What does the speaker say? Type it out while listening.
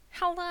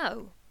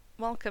Hello!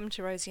 Welcome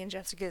to Rosie and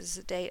Jessica's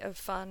Day of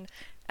Fun,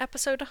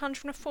 episode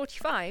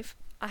 145.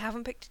 I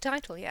haven't picked a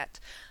title yet.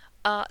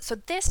 So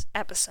this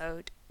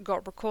episode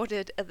got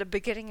recorded at the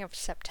beginning of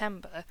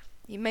September.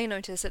 You may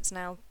notice it's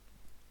now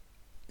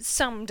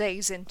some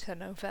days into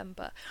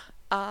November.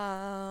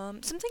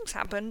 Some things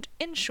happened.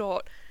 In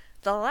short,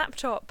 the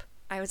laptop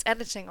I was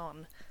editing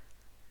on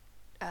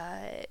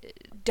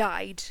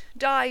died,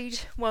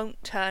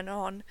 won't turn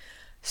on,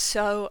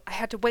 so I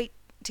had to wait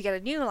to get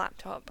a new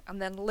laptop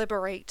and then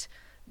liberate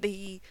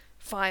the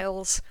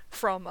files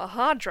from a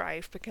hard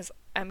drive because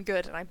I'm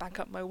good and I back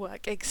up my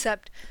work,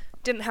 except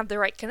didn't have the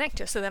right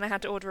connector, so then I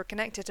had to order a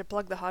connector to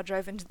plug the hard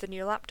drive into the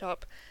new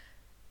laptop.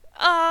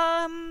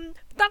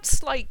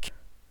 That's like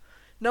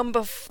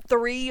number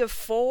 3 of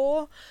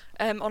 4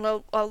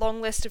 on a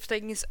long list of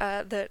things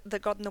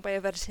that got in the way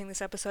of editing this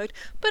episode,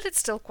 but it's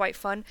still quite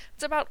fun.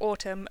 It's about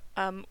autumn,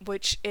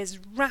 which is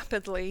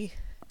rapidly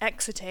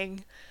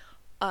exiting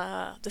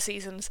the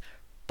seasons,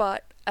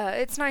 but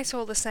it's nice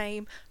all the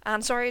same,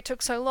 and sorry it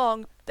took so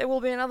long. There will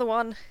be another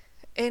one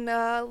in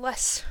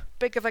less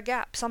big of a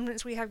gap.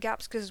 Sometimes we have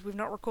gaps because we've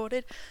not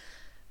recorded.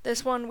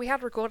 This one we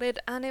had recorded,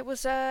 and it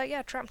was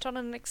trapped on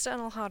an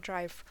external hard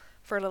drive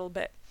for a little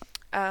bit.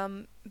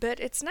 But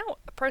it's now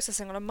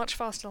processing on a much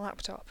faster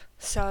laptop,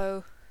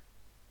 so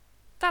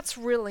that's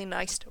really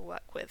nice to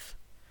work with.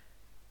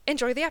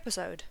 Enjoy the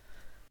episode.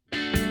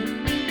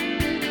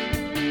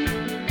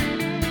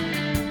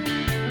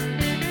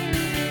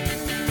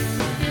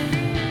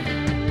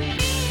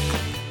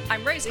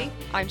 I'm Rosie.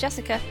 I'm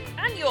Jessica.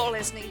 And you're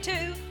listening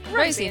to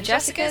Rosie and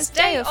Jessica's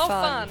Day of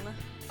Fun.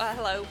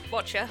 Hello,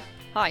 Watcher.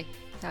 Hi.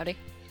 Howdy.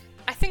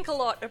 I think a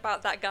lot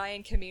about that guy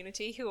in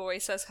Community who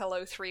always says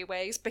hello 3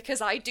 ways,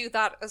 because I do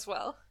that as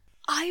well.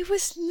 I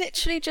was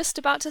literally just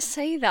about to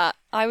say that.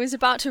 I was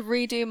about to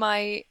redo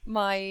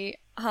my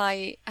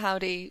hi,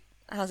 howdy,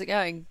 how's it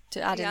going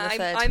to add in the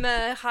third. I'm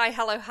a hi,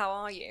 hello, how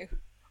are you?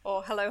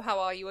 Or hello, how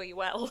are you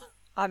well?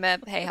 I'm a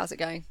hey, how's it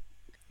going?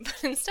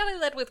 But instead I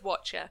led with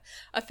Watcher,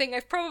 a thing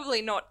I've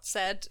probably not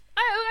said,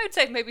 I would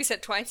say I've maybe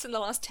said twice in the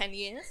last 10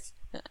 years.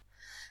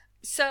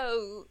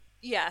 So,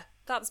 yeah,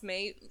 that's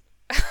me.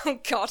 Oh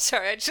god,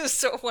 sorry, I just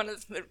saw one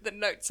of the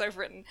notes I've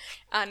written,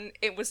 and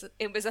it was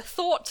a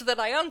thought that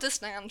I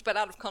understand, but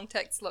out of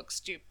context looks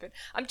stupid.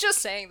 I'm just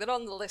saying that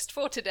on the list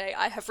for today,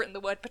 I have written the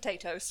word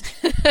potatoes.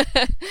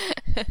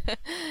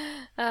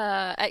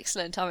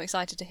 Excellent, I'm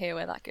excited to hear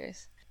where that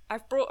goes.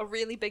 I've brought a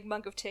really big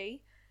mug of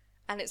tea,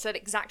 and it's at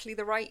exactly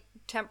the right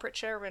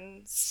temperature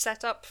and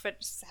set up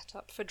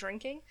for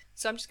drinking,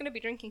 so I'm just going to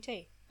be drinking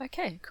tea.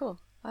 Okay, cool.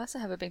 I also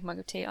have a big mug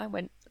of tea. I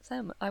went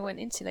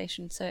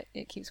insulation, so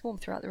it keeps warm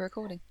throughout the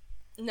recording.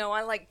 No,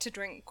 I like to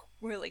drink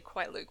really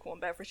quite lukewarm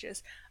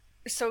beverages.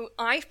 So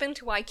I've been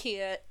to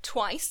IKEA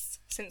twice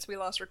since we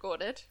last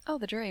recorded. Oh,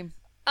 the dream.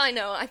 I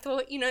know, I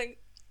thought,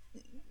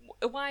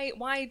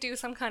 why do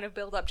some kind of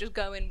build-up, just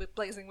go in with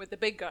blazing with the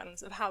big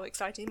guns of how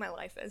exciting my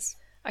life is.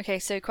 Okay,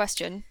 so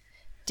question.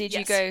 Did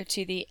you go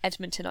to the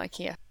Edmonton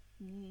IKEA?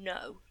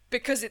 No,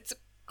 because it's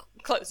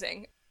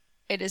closing.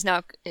 It's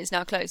now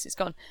closed. It's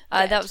gone.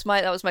 That was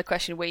my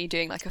question. Were you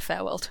doing like a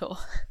farewell tour?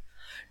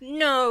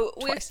 No,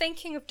 we were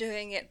thinking of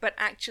doing it, but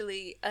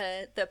actually,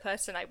 the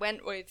person I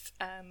went with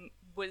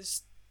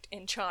was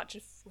in charge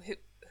of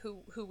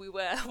who we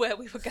were, where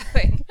we were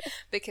going,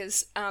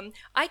 because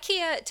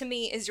IKEA to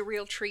me is a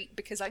real treat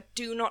because I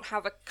do not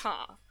have a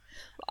car,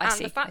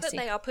 the fact that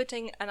they are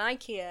putting an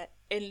IKEA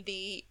in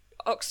the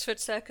Oxford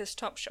Circus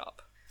Topshop.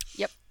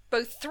 Yep.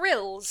 Both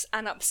thrills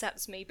and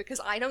upsets me because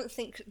I don't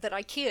think that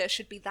IKEA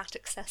should be that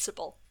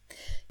accessible.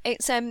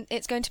 It's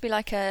going to be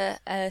like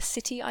a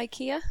city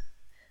IKEA,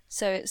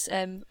 so it's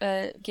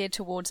geared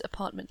towards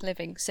apartment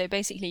living. So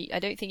basically, I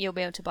don't think you'll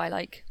be able to buy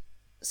like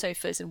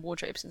sofas and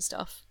wardrobes and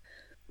stuff.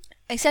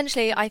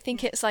 Essentially, I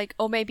think it's like,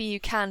 or maybe you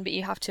can, but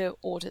you have to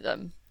order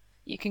them.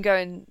 You can go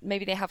and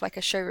maybe they have like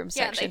a showroom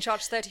section. Yeah, they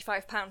charge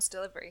 £35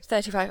 delivery.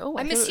 35. Oh,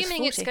 I'm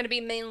assuming it's going to be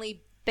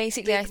mainly.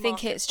 Basically, I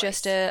think it's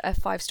just a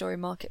 5-story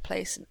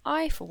marketplace, and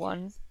I, for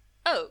one...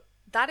 Oh,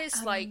 that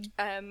is like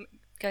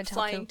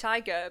Flying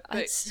Tiger,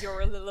 but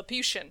you're a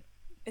Lilliputian.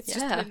 It's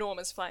just an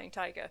enormous flying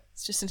tiger.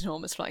 It's just an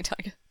enormous flying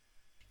tiger.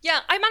 Yeah,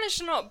 I managed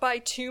to not buy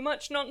too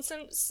much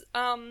nonsense.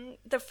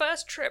 The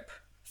first trip,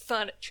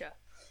 furniture.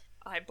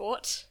 I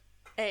bought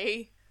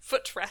a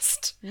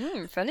footrest.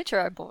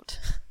 Furniture I bought.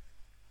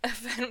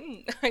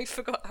 I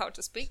forgot how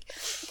to speak.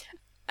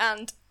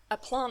 And a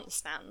plant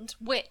stand,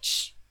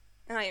 which...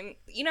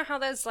 you know how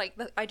there's like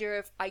the idea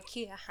of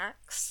IKEA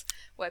hacks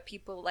where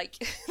people like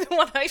the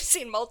one I've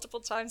seen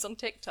multiple times on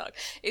TikTok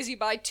is you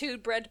buy 2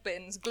 bread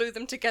bins, glue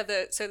them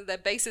together so that their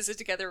bases are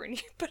together, and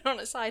you put it on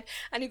a side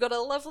and you've got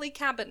a lovely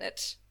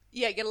cabinet.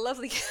 Yeah, you get a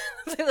lovely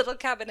little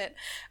cabinet,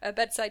 a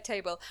bedside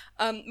table.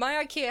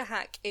 My IKEA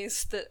hack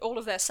is that all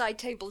of their side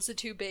tables are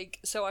too big,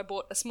 so I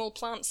bought a small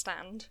plant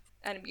stand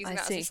and I'm using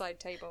that as a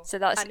side table. So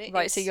that's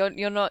right. So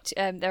you're not.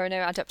 There are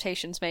no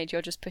adaptations made.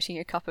 You're just putting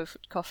a cup of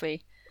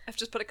coffee. I've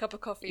just put a cup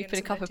of coffee. You put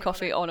a cup of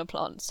coffee on a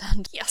plant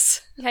stand.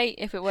 Yes. Hey,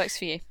 if it works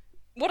for you.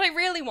 What I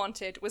really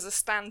wanted was a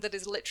stand that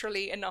is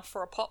literally enough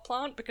for a pot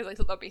plant, because I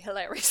thought that'd be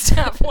hilarious to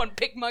have one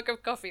big mug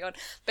of coffee on.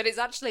 But it's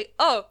actually,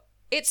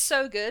 it's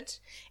so good.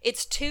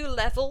 It's 2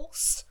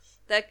 levels.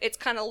 It's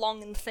kind of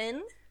long and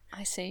thin.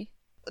 I see.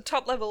 The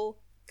top level,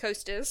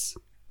 coasters.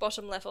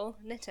 Bottom level,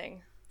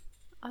 knitting.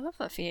 I love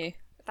that for you.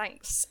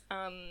 Thanks.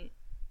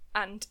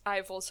 And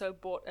I've also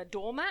bought a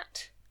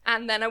doormat.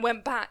 And then I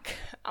went back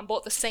and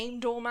bought the same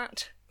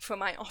doormat for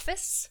my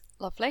office.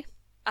 Lovely.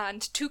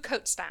 And 2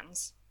 coat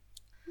stands.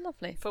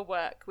 Lovely. For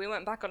work. We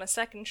went back on a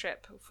second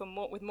trip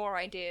with more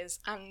ideas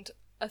and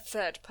a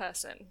third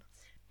person.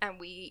 And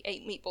we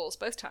ate meatballs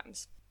both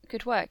times.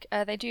 Good work.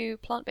 They do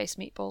plant-based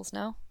meatballs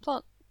now.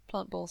 Plant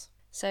balls.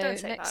 So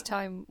next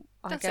time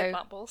I say go,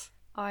 plant balls.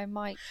 I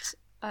might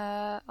do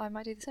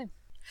the same.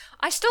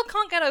 I still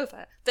can't get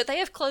over that they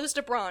have closed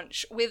a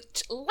branch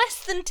with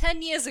less than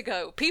 10 years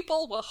ago.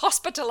 People were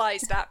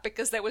hospitalised at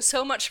because there was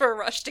so much of a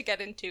rush to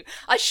get into.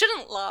 I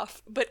shouldn't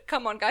laugh, but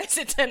come on, guys,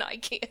 it's an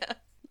IKEA.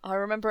 I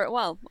remember it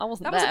well. I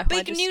wasn't there. That was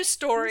a big news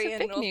story in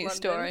North London.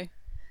 Story.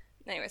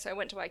 Anyway, so I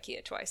went to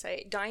IKEA twice. I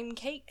ate Dime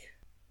Cake.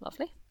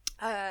 Lovely.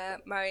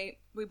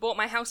 We bought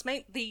my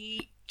housemate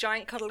the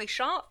giant cuddly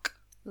shark.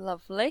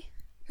 Lovely.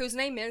 Whose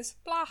name is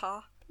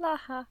Blaha.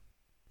 Blaha.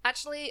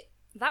 Actually,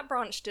 that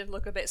branch did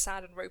look a bit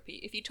sad and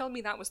ropey. If you told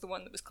me that was the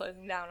one that was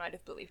closing down, I'd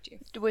have believed you.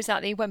 Was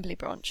that the Wembley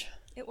branch?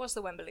 It was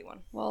the Wembley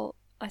one. Well,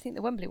 I think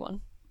the Wembley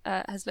one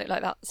has looked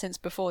like that since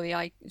before the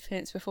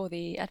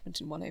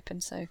Edmonton one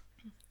opened. So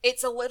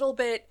it's a little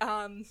bit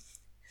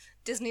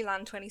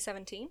Disneyland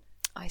 2017.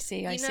 I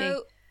see. You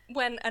know,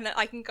 and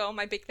I can go on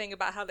my big thing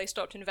about how they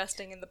stopped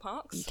investing in the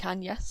parks. You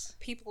can, yes.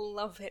 People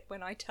love it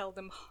when I tell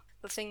them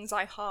the things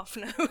I half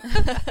know.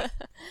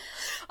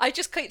 I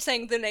just keep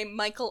saying the name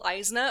Michael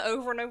Eisner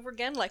over and over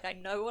again, like I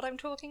know what I'm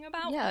talking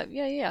about.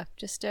 Yeah.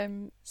 Just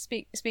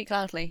speak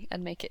loudly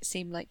and make it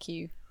seem like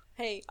you.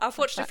 Hey, I've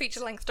watched a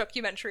feature-length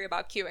documentary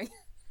about queuing.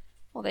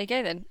 Well, there you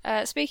go then.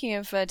 Speaking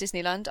of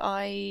Disneyland,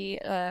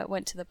 I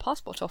went to the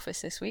passport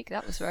office this week.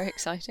 That was very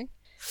exciting.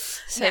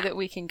 That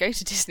we can go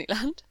to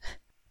Disneyland.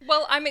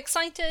 Well, I'm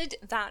excited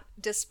that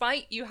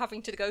despite you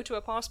having to go to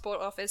a passport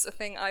office, a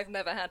thing I've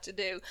never had to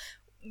do,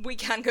 we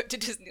can go to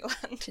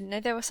Disneyland. Didn't know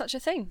there was such a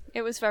thing.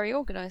 It was very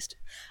organised.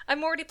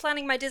 I'm already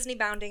planning my Disney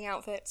bounding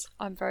outfits.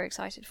 I'm very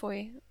excited for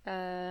you.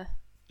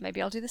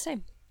 Maybe I'll do the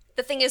same.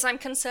 The thing is, I'm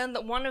concerned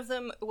that one of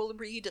them will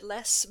read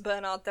less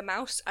Bernard the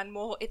Mouse and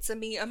more It's a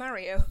Me, a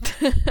Mario.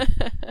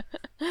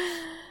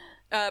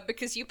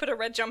 Because you put a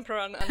red jumper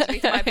on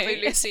underneath my blue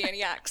Lucy and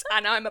Yaks,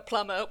 and I'm a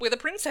plumber with a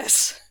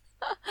princess.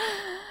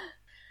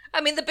 I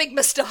mean, the big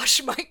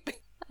moustache might be.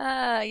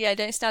 Yeah,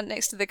 don't stand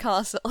next to the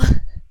castle.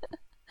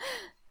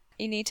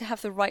 You need to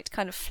have the right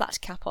kind of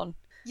flat cap on.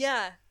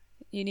 Yeah.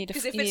 You need a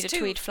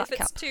tweed flat cap.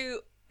 If it's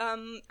too,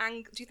 do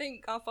you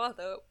think our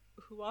father,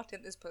 who art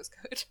in this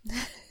postcode,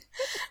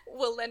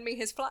 will lend me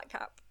his flat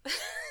cap?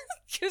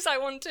 Because I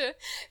want to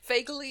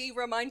vaguely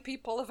remind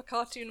people of a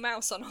cartoon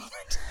mouse on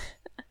Holland.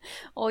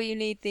 Or you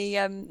need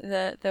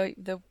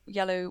the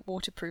yellow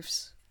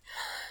waterproofs.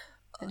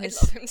 I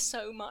love him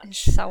so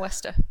much. His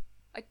sou'wester.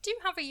 I do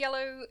have a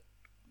yellow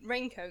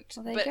raincoat,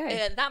 well, but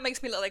that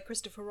makes me look like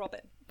Christopher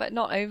Robin. But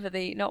not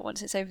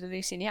once it's over the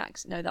Lucy and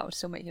Yaks. No, that would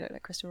still make you look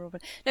like Christopher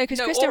Robin. No, because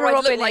Christopher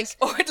Robin is...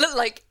 Or I'd look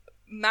like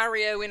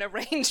Mario in a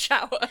rain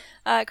shower.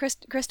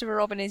 Christopher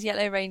Robin is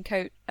yellow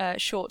raincoat,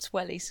 shorts,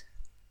 wellies.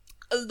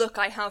 Look,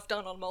 I have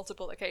done on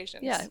multiple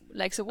occasions. Yeah,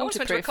 legs are waterproof. I once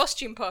went to a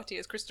costume party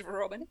as Christopher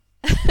Robin.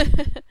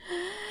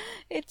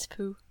 It's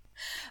poo.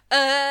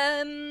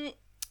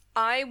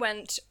 I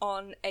went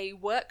on a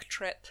work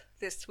trip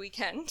this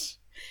weekend,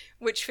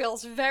 which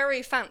feels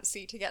very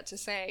fancy to get to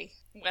say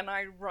when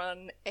I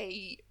run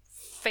a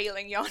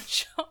failing yarn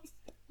shop.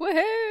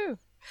 Woohoo!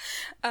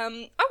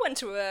 I went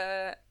to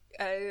a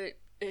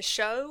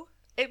show.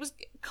 It was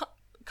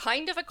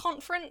kind of a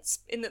conference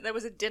in that there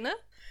was a dinner,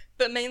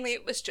 but mainly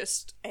it was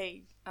just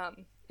it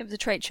was a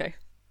trade show.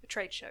 A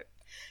trade show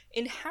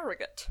in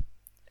Harrogate.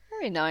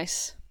 Very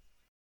nice.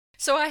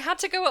 So I had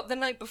to go up the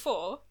night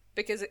before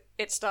because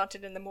it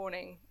started in the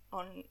morning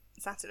on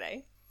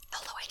Saturday.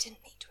 Although I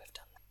didn't need to have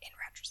done that in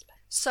retrospect.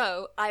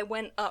 So I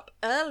went up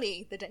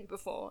early the day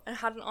before and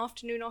had an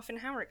afternoon off in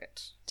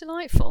Harrogate.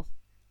 Delightful.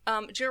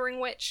 During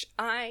which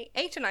I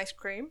ate an ice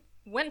cream,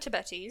 went to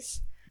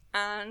Betty's,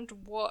 and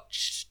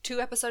watched 2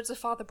 episodes of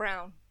Father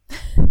Brown.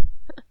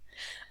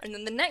 And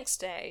then the next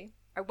day,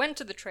 I went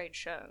to the trade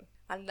show,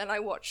 and then I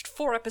watched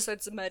 4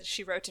 episodes of Murder,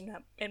 She Wrote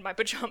in my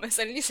pyjamas.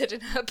 And you said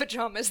in her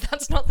pyjamas,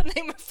 that's not the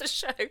name of the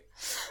show.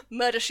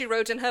 Murder, She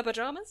Wrote in her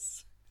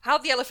pyjamas? How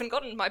the elephant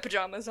got in my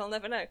pyjamas, I'll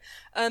never know.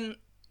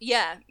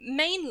 Yeah,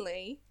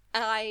 mainly,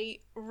 I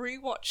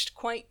rewatched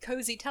quite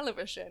cosy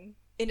television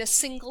in a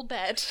single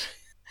bed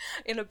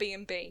in a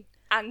B&B.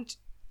 And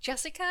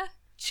Jessica?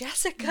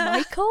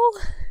 Michael?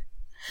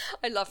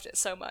 I loved it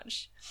so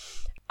much.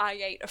 I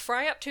ate a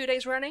fry-up 2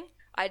 days running.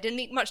 I didn't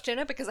eat much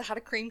dinner because I had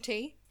a cream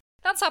tea.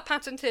 That's our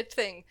patented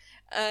thing,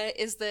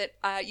 is that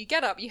you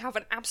get up, you have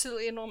an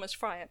absolutely enormous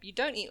fry-up. You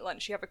don't eat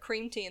lunch, you have a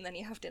cream tea, and then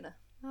you have dinner.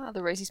 Ah,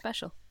 the Rosie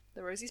Special.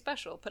 The Rosie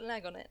Special. Put an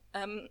egg on it.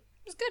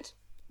 It was good.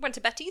 Went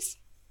to Betty's.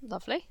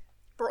 Lovely.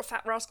 Brought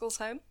Fat Rascals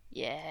home.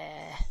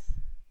 Yeah.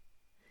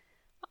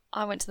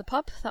 I went to the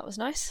pub. That was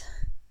nice.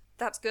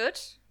 That's good.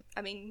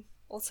 I mean,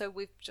 also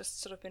we've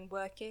just sort of been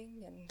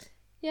working and...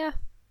 Yeah.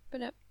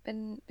 Been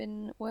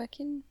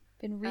working.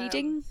 Been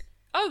reading.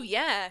 Oh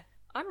yeah,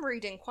 I'm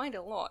reading quite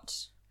a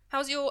lot. How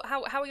are your numbers?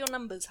 How are your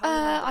numbers?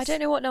 I don't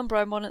know what number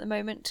I'm on at the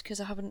moment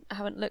because I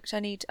haven't looked. I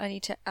need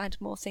to add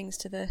more things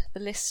to the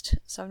list,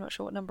 so I'm not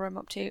sure what number I'm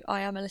up to.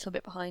 I am a little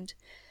bit behind,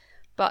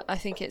 but I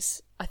think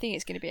it's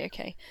going to be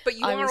okay. But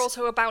you are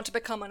also about to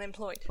become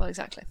unemployed. Well,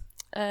 exactly.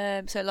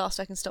 So at last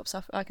I can start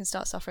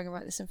suffering and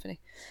write the symphony.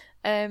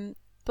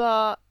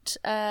 But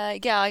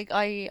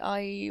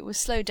I was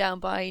slowed down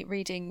by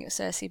reading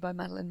Circe by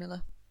Madeline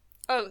Miller.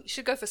 Oh, you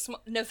should go for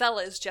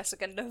novellas,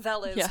 Jessica.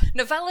 Novellas. Yeah.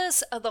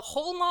 Novellas are the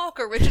hallmark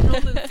original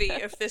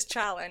movie of this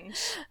challenge.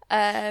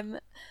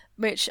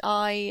 Which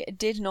I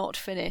did not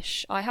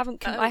finish. I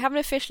haven't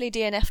officially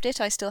DNF'd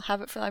it. I still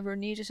have it I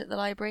renewed it at the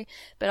library,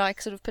 but I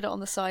sort of put it on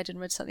the side and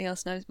read something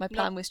else. My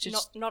plan was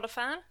just not a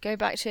fan. Go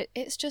back to it.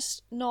 It's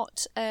just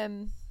not.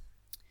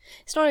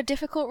 It's not a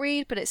difficult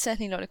read, but it's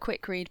certainly not a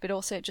quick read. But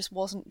also, it just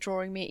wasn't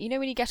drawing me. You know,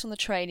 when you get on the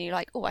train, and you're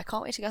like, "Oh, I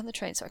can't wait to get on the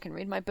train so I can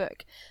read my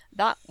book."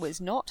 That was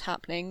not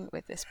happening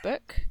with this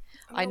book.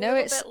 I know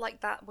it's a bit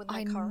like that with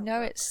my current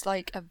book. It's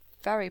like a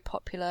very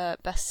popular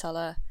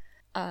bestseller.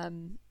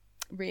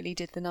 Really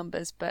did the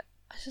numbers, but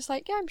I was just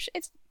like, yeah,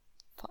 it's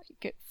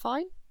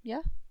fine,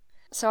 yeah.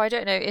 So I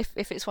don't know if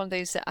it's one of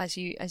those that as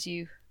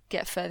you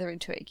get further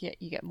into it,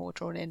 you get more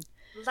drawn in.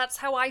 That's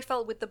how I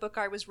felt with the book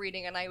I was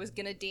reading, and I was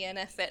gonna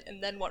DNF it,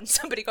 and then once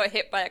somebody got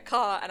hit by a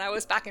car, and I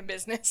was back in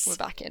business. We're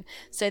back in.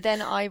 So then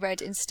I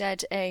read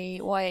instead a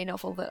YA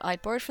novel that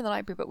I'd borrowed from the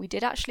library, but we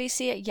did actually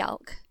see at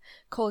Yalc,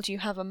 called You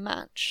Have a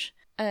Match,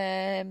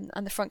 and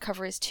the front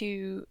cover is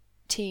two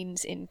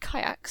teens in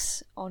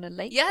kayaks on a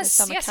lake in a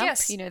summer camp.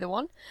 Yes. You know the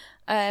one.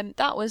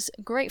 That was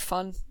great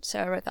fun. So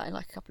I read that in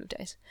like a couple of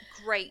days.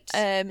 Great.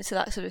 So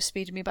that sort of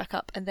speeded me back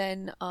up. And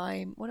then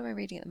what am I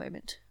reading at the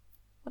moment?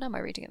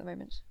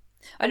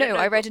 I know.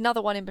 I read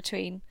another one in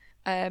between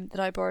that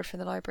I borrowed from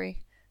the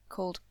library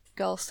called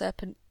Girl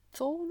Serpent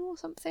Thorn or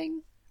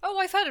something. Oh,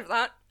 I've heard of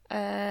that.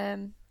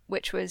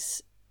 Which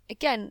was,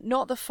 again,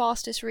 not the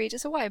fastest read.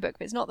 It's a YA book,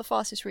 but it's not the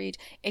fastest read.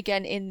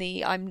 Again, in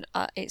the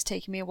it's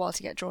taken me a while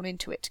to get drawn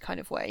into it kind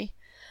of way.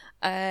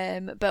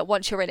 But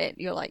once you're in it,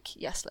 you're like,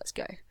 yes, let's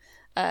go.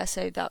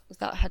 So that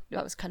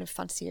was kind of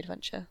fantasy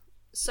adventure.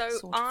 So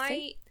sort of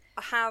I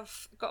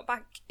have got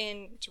back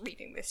into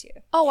reading this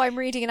year. Oh, I'm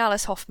reading an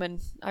Alice Hoffman.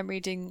 I'm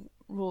reading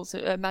Rules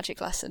Magic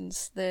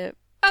Lessons, the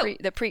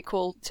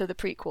prequel to the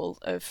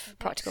prequel of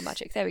Practical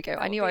Magic. There we go.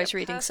 I knew I was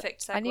reading.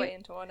 Perfect segue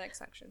into our next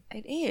section.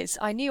 It is.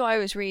 I knew I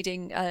was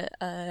reading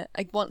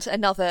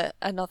another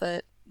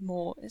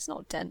more. It's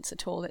not dense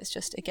at all. It's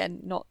just again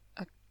not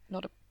a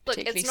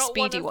particularly speedy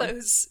one. It's not one of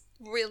those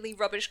really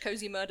rubbish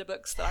cozy murder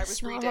books that I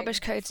was reading. It's not a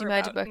rubbish cozy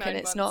murder book, and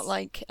it's not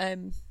like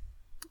YA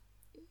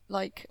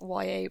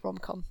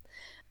rom-com.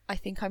 I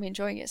think I'm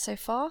enjoying it so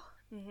far.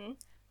 Mm-hmm.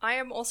 I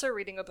am also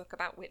reading a book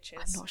about witches.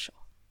 I'm not sure.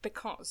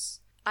 Because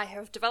I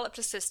have developed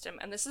a system,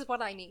 and this is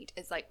what I need,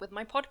 is like with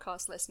my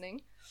podcast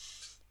listening,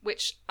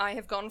 which I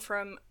have gone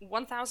from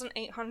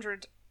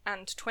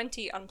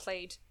 1,820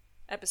 unplayed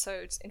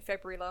episodes in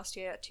February last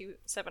year to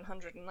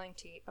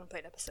 790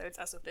 unplayed episodes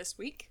as of this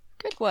week.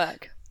 Good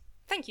work.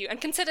 Thank you.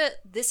 And consider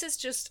this is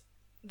just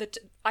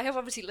I have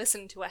obviously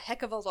listened to a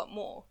heck of a lot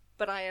more,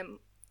 but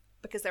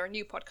because there are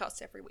new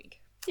podcasts every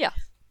week. Yeah.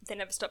 They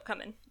never stop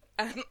coming.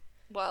 The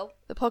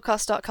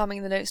podcasts start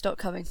coming, the notes stop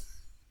coming.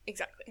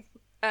 Exactly.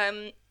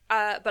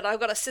 But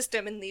I've got a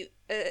system in the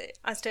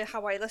as to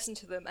how I listen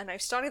to them, and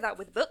I've started that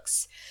with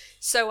books.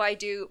 So I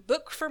do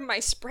book from my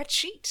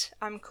spreadsheet.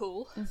 I'm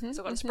cool. So I've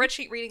got a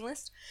spreadsheet reading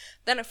list,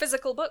 then a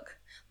physical book,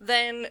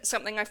 then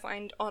something I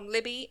find on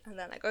Libby, and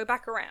then I go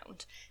back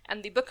around.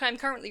 And the book I'm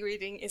currently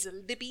reading is a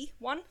Libby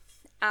one,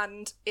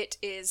 and it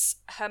is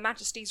Her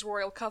Majesty's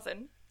Royal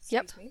Coven.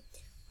 Excuse me,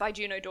 by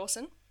Juno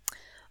Dawson.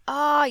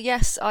 Ah,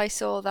 yes, I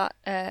saw that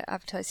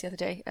advertised the other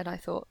day, and I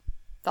thought,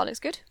 that looks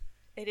good.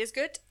 It is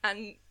good,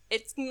 and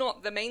it's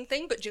not the main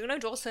thing, but Juno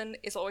Dawson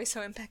is always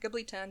so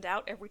impeccably turned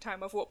out every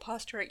time I've walked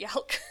past her at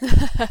Yalc.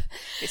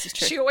 This is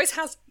true. She always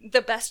has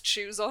the best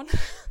shoes on.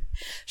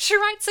 She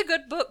writes a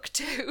good book,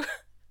 too.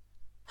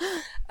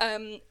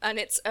 And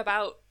it's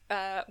about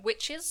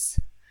witches,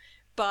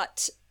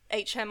 but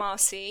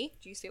HMRC,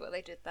 do you see what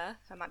they did there?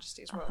 Her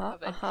Majesty's Royal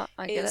Coven.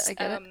 I get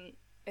it.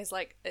 Is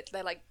like,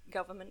 they're like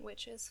government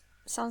witches.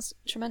 Sounds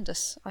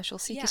tremendous. I shall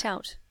seek it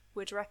out.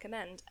 Would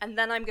recommend. And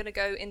then I'm going to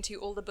go into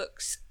all the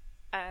books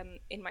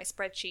in my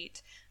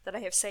spreadsheet that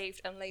I have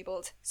saved and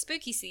labelled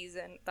Spooky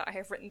Season that I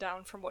have written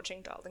down from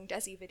watching Darling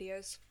Desi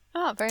videos.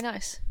 Ah, very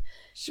nice.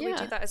 Should we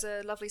do that as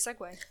a lovely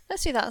segue?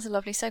 Let's do that as a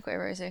lovely segue,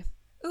 Rosie.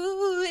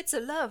 Ooh, it's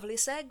a lovely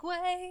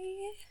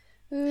segue.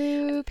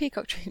 Ooh,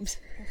 peacock dreams.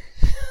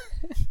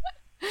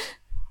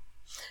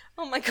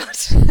 Oh my god.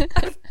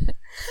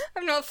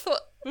 I've not thought...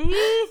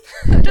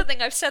 I don't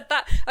think I've said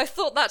that. I've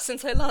thought that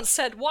since I last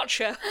said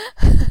Watcher.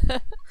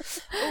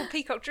 Oh,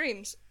 peacock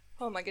dreams.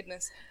 Oh my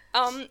goodness.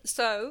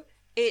 So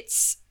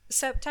it's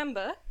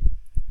September,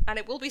 and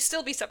it will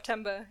still be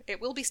September.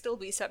 It will still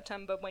be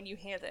September when you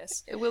hear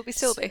this. It will be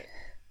still be.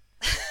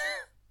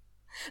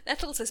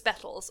 Nettles is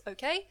bettles,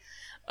 okay?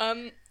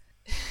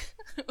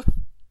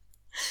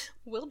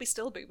 Will be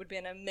still be would be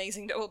an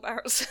amazing double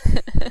barrels.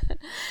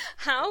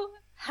 How?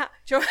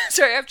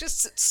 Sorry, I've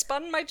just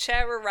spun my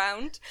chair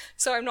around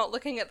so I'm not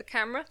looking at the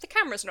camera. The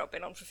camera's not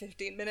been on for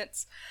 15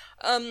 minutes.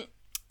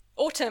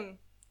 Autumn.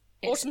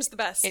 Autumn's the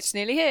best. It's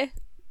nearly here.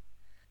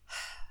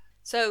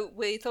 So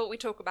we thought we'd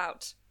talk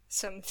about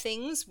some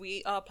things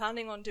we are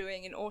planning on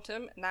doing in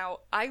autumn. Now,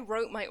 I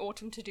wrote my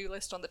autumn to-do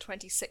list on the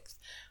 26th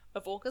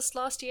of August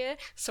last year,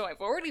 so I've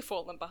already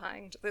fallen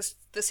behind.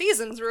 The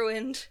season's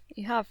ruined.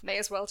 You have. May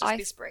as well just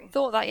be spring. I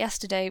thought that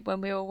yesterday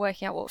when we were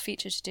working out what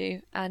feature to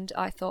do, and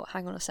I thought,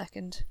 hang on a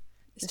second,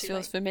 this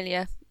feels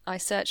familiar. I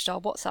searched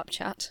our WhatsApp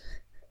chat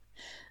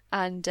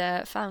and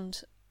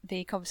found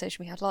the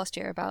conversation we had last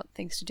year about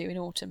things to do in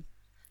autumn.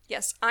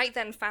 Yes, I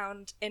then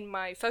found in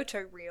my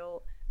photo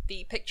reel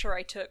the picture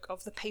I took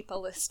of the paper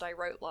list I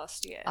wrote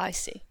last year. I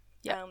see.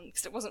 Yeah.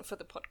 Because it wasn't for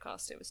the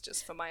podcast, it was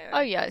just for my own.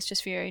 Oh yeah, it's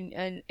just for your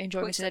own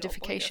enjoyment and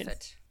edification.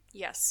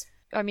 Yes.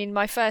 I mean,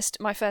 my first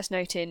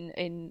note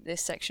in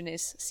this section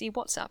is see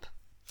WhatsApp.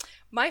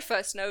 My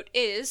first note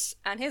is,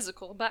 and here's a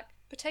callback,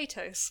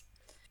 potatoes.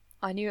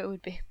 I knew it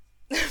would be.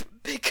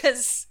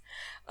 Because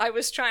I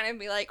was trying to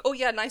be like, oh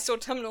yeah, nice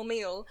autumnal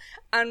meal,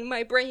 and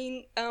my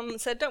brain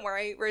said, don't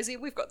worry, Rosie,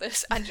 we've got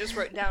this, and just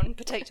wrote down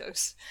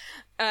potatoes.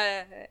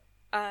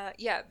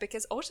 Yeah,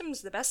 because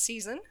autumn's the best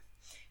season,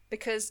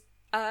 because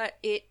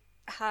it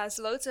has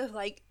loads of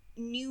like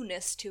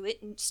newness to it.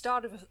 And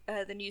start of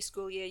the new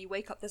school year, you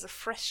wake up, there's a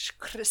fresh,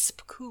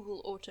 crisp,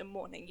 cool autumn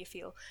morning, you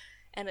feel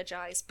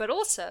energized, but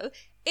also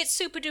it's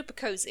super duper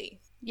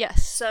cozy.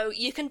 Yes. So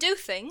you can do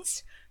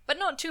things, but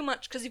not too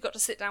much because you've got to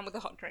sit down with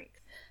a hot drink.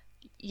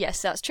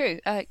 Yes, that's true.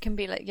 It can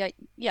be like,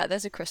 yeah,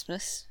 there's a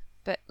Christmas,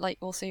 but like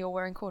also you're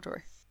wearing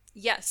corduroy.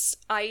 Yes,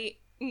 I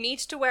need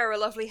to wear a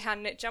lovely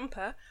hand knit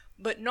jumper,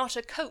 but not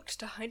a coat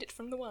to hide it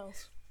from the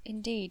world.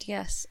 Indeed,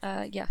 yes.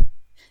 Yeah.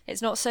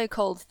 It's not so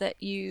cold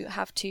that you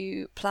have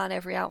to plan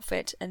every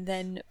outfit and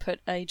then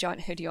put a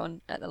giant hoodie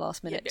on at the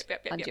last minute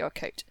under your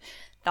coat.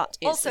 That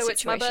is also, the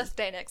situation. It's my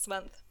birthday next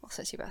month.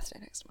 Also, it's your birthday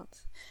next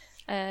month.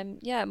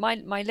 Yeah,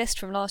 my list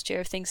from last year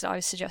of things that I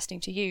was suggesting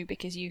to you,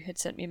 because you had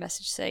sent me a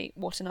message to say,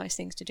 what are nice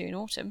things to do in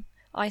autumn?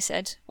 I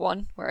said,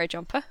 1, wear a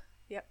jumper.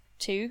 Yep.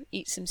 2,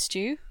 eat some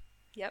stew.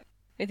 Yep.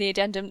 With the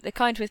addendum, the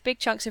kind with big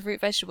chunks of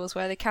root vegetables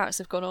where the carrots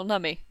have gone all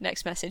nummy.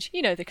 Next message,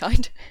 you know the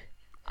kind.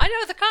 I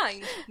know the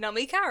kind.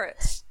 Nummy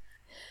carrots.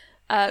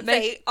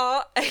 They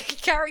are a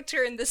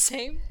character in the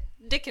same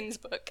Dickens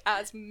book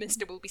as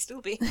Mr.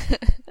 Wilby-Stilby.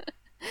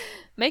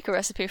 Make a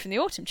recipe from the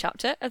autumn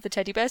chapter of the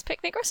Teddy Bear's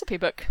Picnic recipe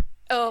book.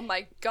 Oh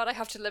my god, I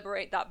have to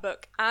liberate that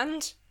book.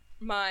 And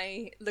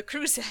my Le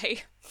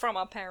Creuset from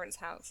our parents'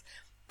 house.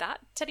 That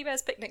Teddy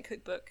Bear's Picnic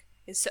cookbook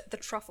is the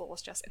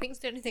truffles, just. I think it's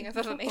the only thing I've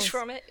ever made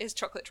from it is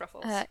chocolate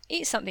truffles.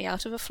 Eat something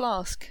out of a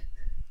flask.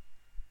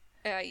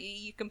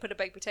 You can put a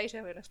baked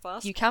potato in a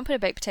flask. You can put a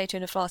baked potato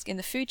in a flask in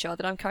the food jar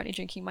that I'm currently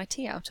drinking my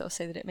tea out of,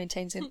 so that it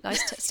maintains a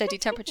nice steady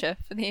temperature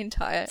for the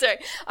entire. Sorry,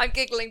 I'm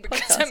giggling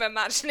because podcast. I'm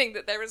imagining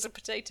that there is a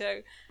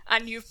potato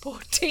and you've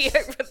poured tea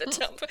over the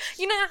top.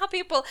 You know how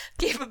people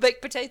keep a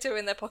baked potato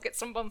in their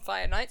pockets on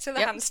bonfire night so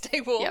their hands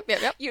stay warm?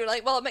 Yep. You're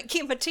like, well,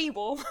 keep my tea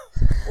warm.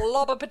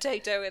 Lob a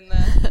potato in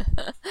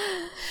there.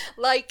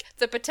 Like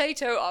the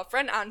potato our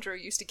friend Andrew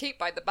used to keep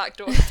by the back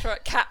door to throw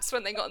at cats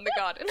when they got in the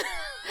garden.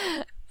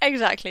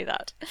 Exactly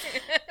that.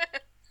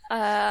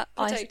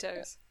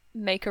 Potatoes.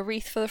 Make a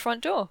wreath for the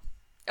front door.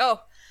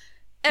 Oh,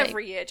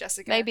 every year,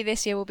 Jessica. Maybe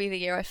this year will be the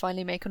year I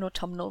finally make an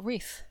autumnal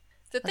wreath.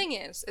 The thing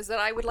is that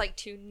I would like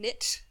to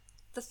knit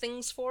the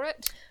things for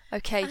it.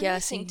 Okay, and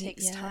yes. knitting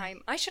takes time.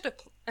 I should have...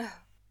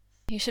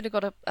 You should have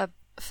got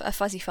a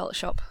fuzzy felt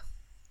shop.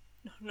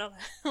 No.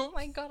 Oh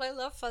my god, I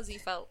love fuzzy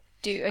felt.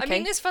 Okay. I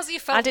mean, this fuzzy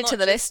felt. Add it to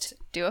the list.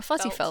 Do a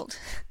fuzzy felt.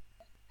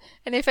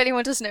 And if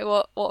anyone doesn't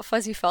know what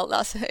fuzzy felt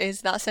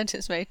is, that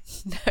sentence made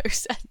no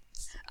sense.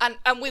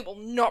 And we will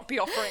not be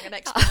offering an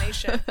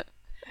explanation.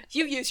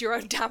 You use your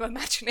own damn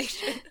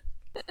imagination.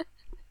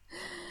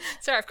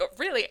 So I've got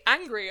really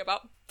angry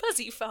about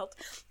fuzzy felt.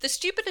 The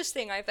stupidest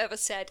thing I've ever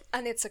said,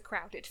 and it's a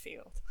crowded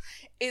field,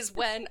 is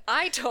when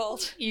I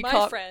told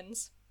my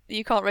friends...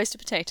 You can't roast a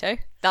potato.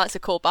 That's a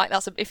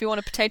callback. If you want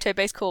a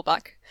potato-based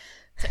callback.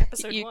 To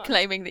episode you 1.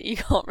 Claiming that you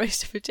can't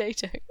roast a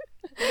potato.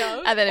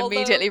 No. And then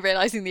immediately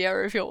realising the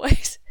error of your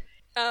ways.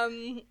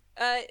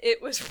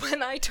 It was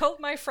when I told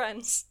my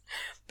friends,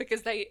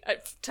 because they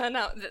turned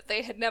out that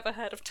they had never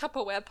heard of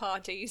Tupperware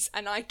parties,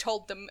 and I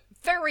told them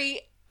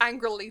very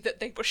angrily that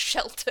they were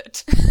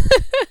sheltered.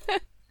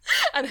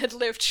 And had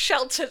lived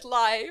sheltered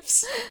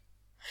lives.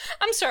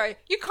 I'm sorry,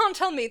 you can't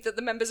tell me that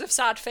the members of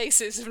Sad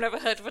Faces have never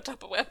heard of a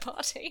Tupperware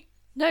party.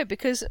 No,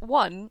 because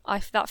one,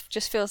 that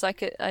just feels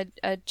like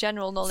a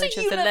general knowledge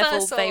of the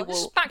level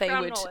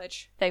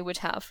they would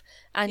have,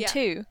 and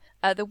two,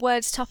 the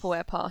words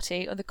Tupperware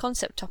party or the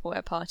concept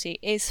Tupperware party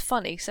is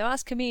funny. So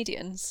as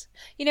comedians,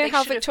 you know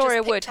how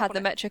Victoria Wood had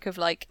the metric of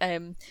like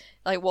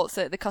what's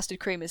the custard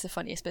cream is the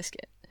funniest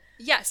biscuit.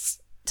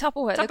 Yes,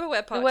 Tupperware party.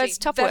 The words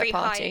Tupperware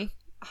party.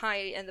 High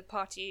in the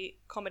party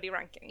comedy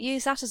ranking.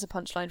 Use that as a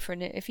punchline for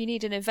if you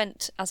need an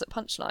event as a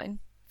punchline.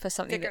 For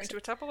something they're going to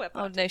a Tupperware party.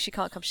 Oh no, she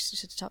can't come.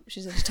 She's at a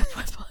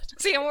Tupperware party.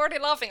 See, I'm already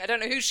laughing. I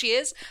don't know who she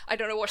is. I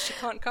don't know what she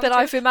can't come. But to.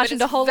 I've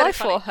imagined a whole life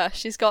for her.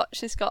 She's got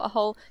a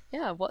whole.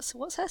 Yeah,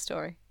 what's her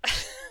story?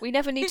 We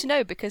never need to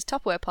know because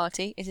Tupperware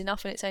party is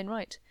enough in its own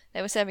right.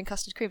 They were serving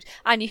custard creams,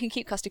 and you can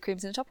keep custard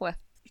creams in a Tupperware.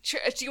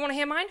 Do you want to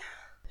hear mine?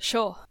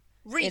 Sure.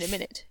 Wreath. In a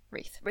minute.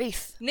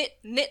 Wreath.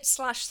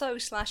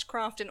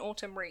 Knit/sew/craft in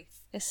autumn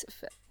wreath. Yes,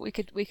 we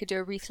could do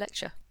a wreath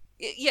lecture.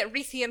 Yeah,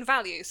 Wreathian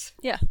values.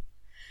 Yeah.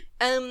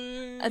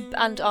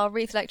 And our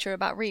wreath lecture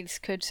about wreaths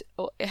could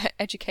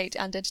educate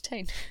and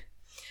entertain.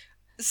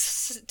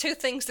 Two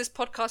things this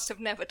podcast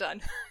have never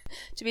done.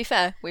 To be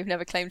fair, we've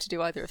never claimed to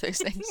do either of those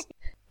things.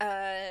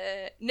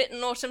 Knit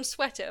an autumn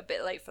sweater, a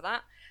bit late for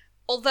that.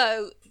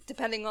 Although,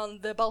 depending on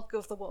the bulk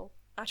of the wool,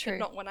 I should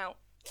knock one out.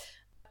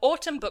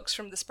 Autumn books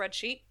from the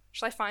spreadsheet.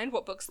 Shall I find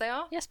what books they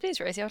are? Yes, please,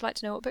 Rosie. I would like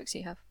to know what books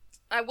you have.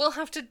 I will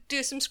have to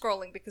do some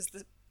scrolling because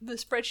the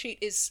spreadsheet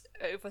is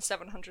over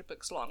 700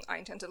 books long. I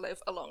intend to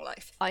live a long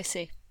life. I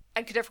see.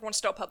 And could everyone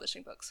stop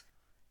publishing books?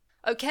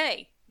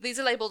 Okay, these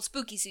are labelled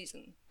Spooky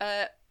Season.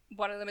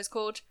 One of them is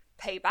called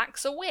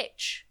Payback's a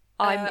Witch.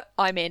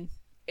 I'm in.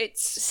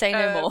 It's Say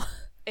no more.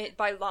 It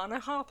by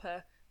Lana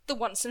Harper. The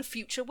Once and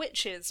Future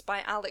Witches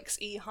by Alex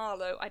E.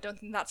 Harlow. I don't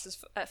think that's as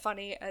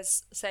funny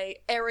as, say,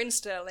 Erin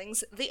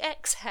Sterling's The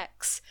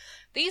X-Hex.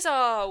 These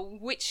are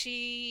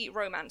witchy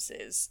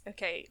romances.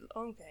 Okay,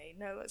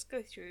 now let's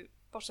go through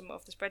bottom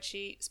of the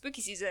spreadsheet.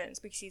 Spooky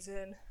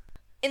Season.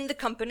 In the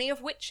Company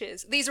of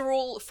Witches. These are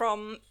all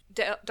from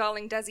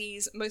Darling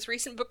Desi's most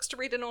recent books to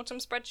read in autumn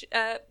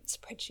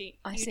spreadsheet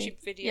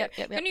YouTube video.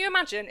 Yep. Can you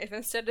imagine if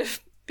instead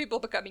of people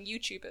becoming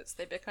YouTubers,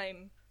 they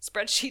became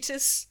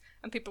spreadsheeters?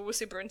 And people were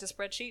super into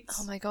spreadsheets.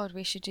 Oh my god,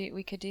 we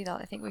could do that.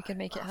 I think we could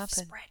make it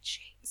happen.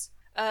 Spreadsheets.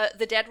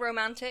 The Dead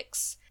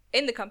Romantics,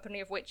 In the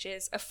Company of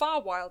Witches, A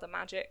Far Wilder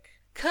Magic,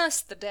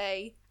 Curse the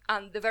Day,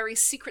 and The Very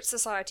Secret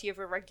Society of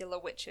Irregular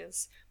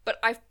Witches. But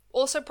I've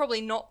also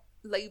probably not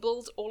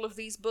labelled all of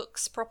these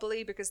books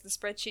properly because the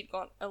spreadsheet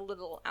got a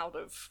little out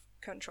of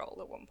control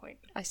at one point.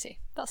 I see.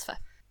 That's fair.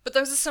 But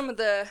those are some of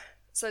the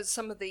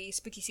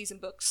Spooky Season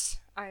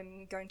books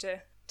I'm going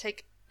to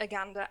take a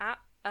gander at.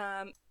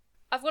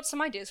 I've got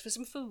some ideas for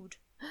some food.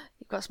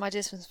 You've got some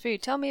ideas for some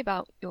food. Tell me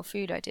about your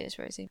food ideas,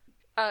 Rosie.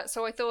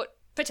 So I thought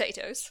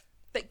potatoes.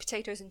 Baked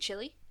potatoes and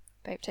chili.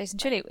 Baked potatoes and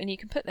chili, and you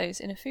can put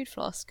those in a food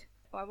flask.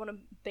 Oh, I want to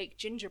bake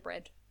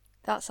gingerbread.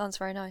 That sounds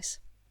very nice.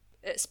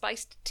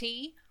 Spiced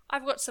tea.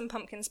 I've got some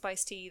pumpkin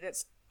spice tea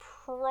that's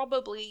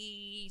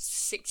probably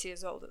 6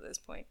 years old at this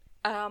point.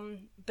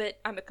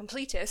 But I'm a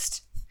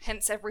completist,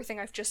 hence everything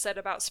I've just said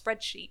about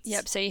spreadsheets.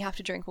 Yep, so you have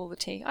to drink all the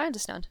tea. I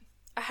understand.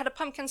 I had a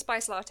pumpkin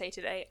spice latte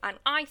today, and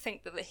I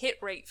think that the hit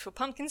rate for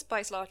pumpkin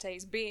spice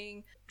lattes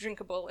being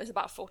drinkable is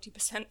about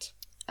 40%.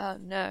 Oh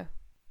no.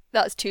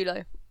 That's too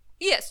low.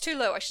 Yeah, it's too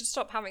low. I should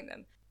stop having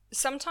them.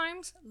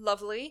 Sometimes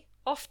lovely,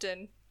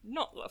 often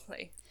not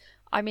lovely.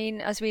 I mean,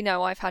 as we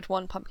know, I've had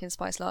one pumpkin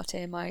spice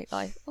latte in my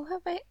life. Oh,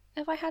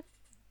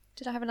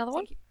 did I have another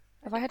one?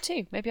 Have I had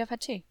two? Maybe I've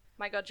had two.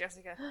 My God,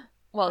 Jessica.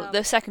 Well,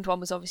 the second one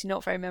was obviously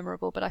not very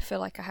memorable, but I feel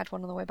like I had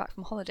one on the way back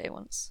from holiday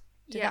once.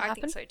 Did that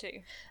happen? I think so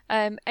too.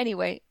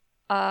 Anyway,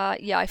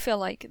 I feel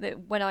like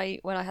that when I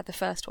had the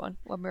first one,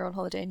 when we were on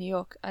holiday in New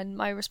York, and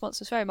my response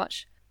was very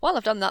much, well,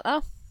 I've done that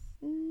now.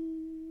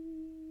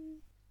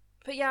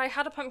 But yeah, I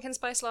had a pumpkin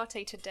spice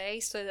latte today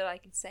so that I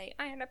could say,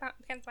 I had a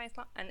pumpkin spice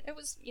latte, and it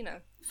was,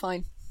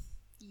 Fine.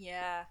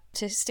 Yeah.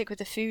 To stick with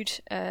the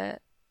food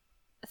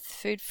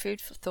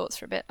thoughts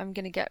for a bit, I'm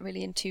going to get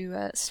really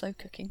into slow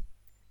cooking,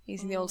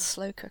 using the old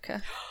slow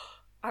cooker.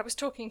 I was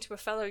talking to a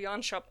fellow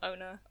yarn shop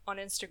owner on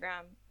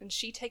Instagram, and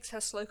she takes her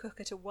slow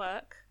cooker to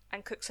work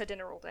and cooks her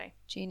dinner all day.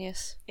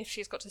 Genius. If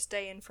she's got to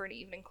stay in for an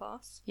evening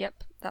class.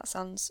 Yep, that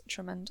sounds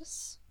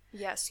tremendous.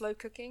 Yeah, slow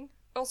cooking.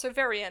 Also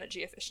very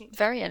energy efficient.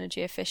 Very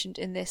energy efficient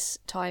in this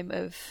time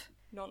of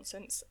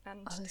nonsense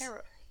and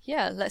terror.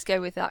 Yeah, let's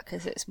go with that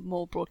because it's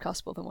more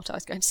broadcastable than what I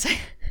was going to say.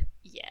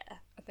 Yeah,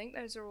 I think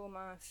those are all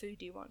my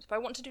foodie ones. But I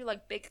want to do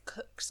like big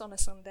cooks on a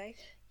Sunday.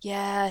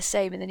 Yeah,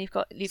 same. And then you've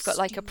got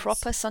like a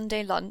proper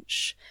Sunday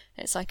lunch.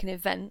 And it's like an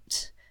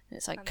event. And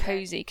it's like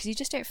cozy because you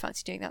just don't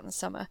fancy doing that in the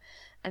summer.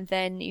 And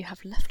then you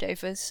have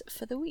leftovers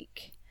for the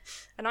week.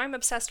 And I'm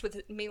obsessed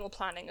with meal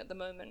planning at the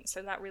moment,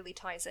 so that really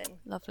ties in.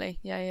 Lovely,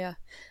 yeah.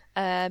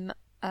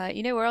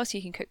 You know where else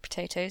you can cook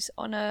potatoes?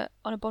 On a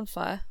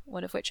bonfire,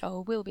 one of which I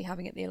will be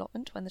having at the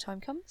allotment when the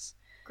time comes.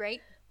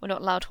 Great. We're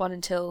not allowed one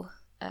until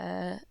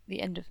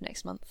the end of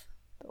next month.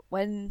 But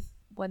when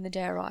the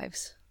day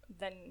arrives...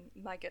 Then,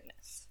 my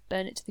goodness.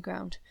 Burn it to the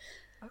ground.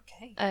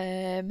 Okay.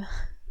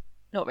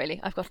 Not really.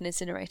 I've got an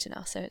incinerator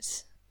now, so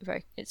it's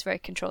very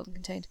controlled and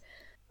contained.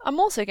 I'm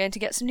also going to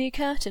get some new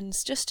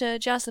curtains just to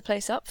jazz the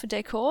place up for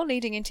decor,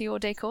 leading into your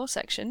decor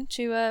section,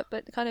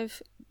 but kind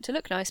of to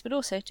look nice, but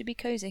also to be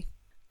cosy.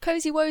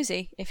 Cozy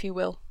wozy, if you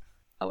will.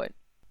 I won't.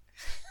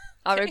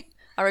 I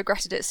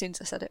regretted it as soon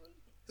as I said it.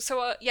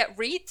 So,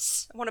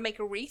 wreaths. I want to make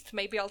a wreath.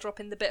 Maybe I'll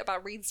drop in the bit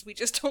about wreaths we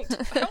just talked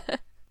about.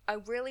 I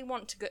really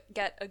want to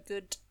get a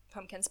good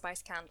pumpkin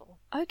spice candle.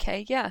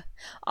 Okay, yeah.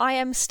 I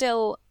am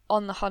still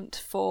on the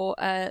hunt for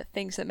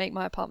things that make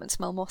my apartment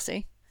smell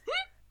mossy.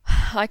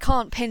 I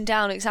can't pin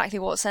down exactly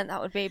what scent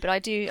that would be, but I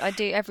do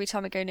every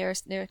time I go near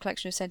a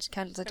collection of scented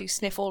candles, I do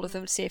sniff all of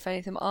them to see if any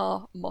of them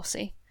are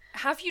mossy.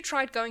 Have you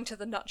tried going to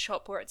the nut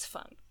shop where it's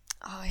fun?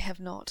 Oh, I have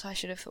not. I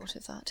should have thought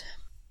of that.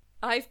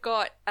 I've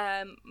got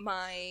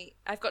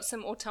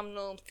some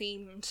autumnal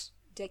themed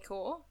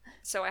decor.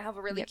 So I have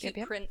a really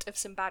cute print of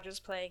some badgers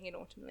playing in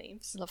autumn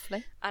leaves.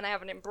 Lovely. And I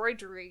have an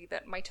embroidery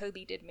that my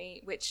Toby did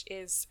me, which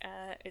is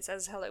it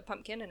says "Hello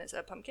Pumpkin" and it's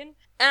a pumpkin.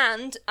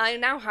 And I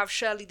now have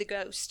Shirley the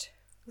Ghost.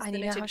 I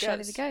need to have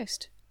Shirley the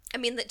Ghost. I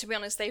mean, to be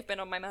honest, they've been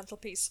on my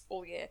mantelpiece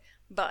all year,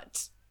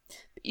 but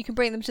you can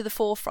bring them to the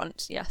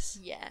forefront. Yes.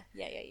 Yeah.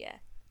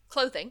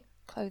 Clothing.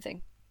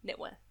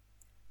 Knitwear.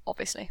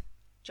 Obviously.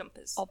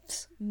 Jumpers.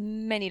 Obs.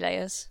 Many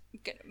layers.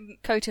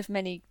 Coat of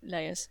many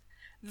layers.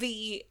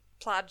 The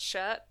plaid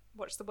shirt.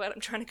 What's the word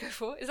I'm trying to go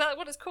for? Is that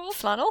what it's called?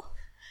 Flannel?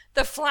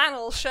 The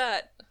flannel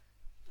shirt.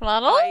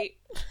 Flannel?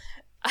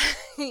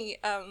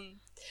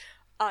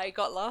 I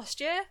got last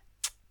year.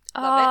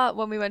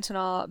 When we went on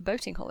our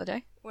boating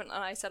holiday. When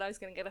I said I was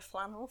going to get a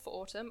flannel for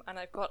autumn, and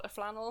I've got a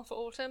flannel for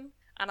autumn,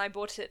 and I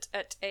bought it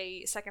at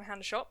a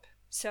second-hand shop,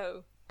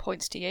 so...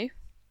 Points to you.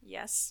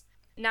 Yes.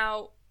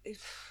 Now,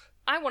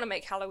 I want to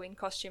make Halloween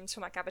costumes for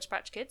my Cabbage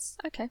Patch Kids.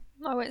 Okay,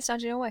 I won't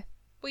stand in your way.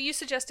 Well, you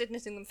suggested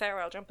knitting them Fair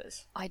Isle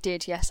jumpers. I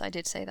did, yes, I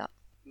did say that.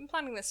 I've been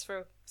planning this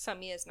for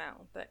some years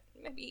now, but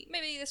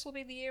maybe this will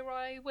be the year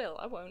I will.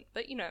 I won't,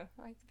 but I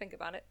can think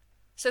about it.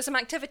 So some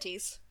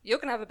activities. You're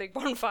going to have a big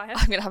bonfire.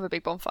 I'm going to have a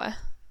big bonfire.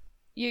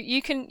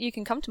 You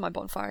can come to my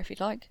bonfire if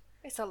you'd like.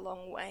 It's a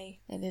long way.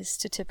 It is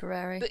to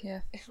Tipperary, but yeah.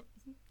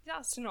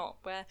 That's not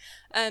where...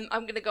 I'm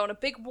going to go on a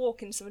big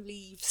walk in some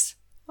leaves.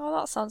 Oh,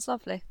 that sounds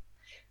lovely.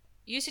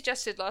 You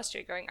suggested last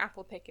year going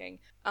apple picking.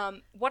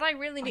 What I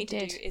really need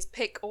to do is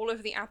pick all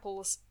of the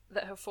apples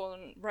that have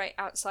fallen right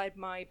outside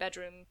my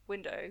bedroom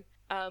window.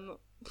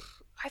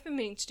 I've been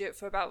meaning to do it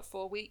for about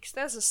 4 weeks.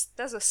 There's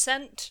a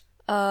scent.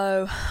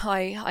 Oh,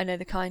 I know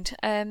the kind.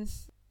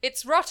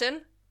 It's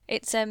rotten.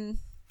 It's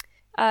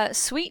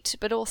sweet,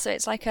 but also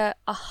it's like a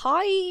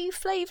high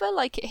flavour,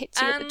 like it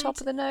hits you at the top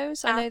of the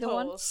nose. I know the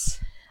one.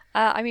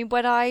 I mean,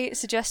 when I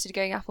suggested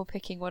going apple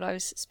picking, what I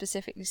was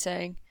specifically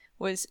saying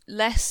was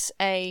less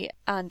and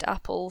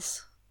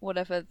apples,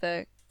 whatever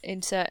the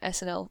insert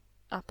SNL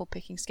apple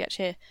picking sketch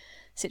here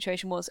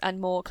situation was, and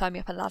more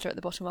climbing up a ladder at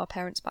the bottom of our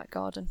parents' back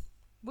garden.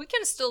 We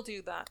can still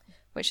do that.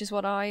 Which is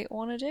what I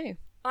want to do.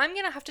 I'm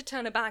going to have to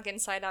turn a bag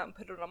inside out and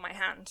put it on my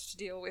hand to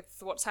deal with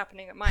what's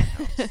happening at my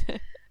house.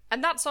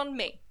 And that's on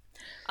me.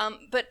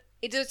 But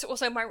it is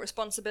also my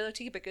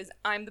responsibility because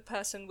I'm the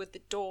person with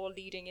the door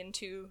leading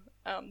into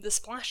the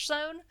splash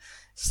zone.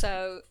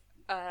 So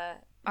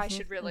I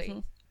should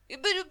really...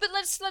 But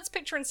let's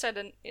picture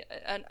instead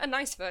a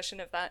nice version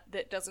of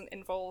that doesn't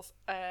involve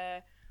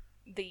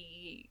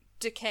the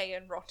decay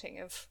and rotting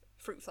of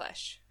fruit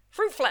flesh.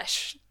 Fruit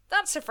flesh!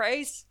 That's a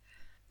phrase.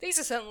 These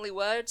are certainly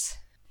words.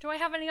 Do I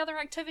have any other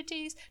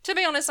activities? To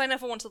be honest, I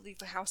never want to leave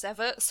the house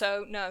ever,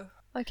 so no.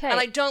 Okay. And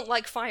I don't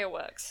like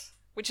fireworks,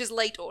 which is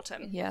late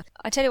autumn. Yeah.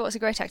 I tell you what's a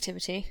great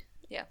activity.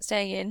 Yeah.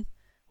 Staying in,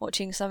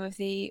 watching some of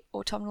the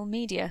autumnal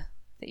media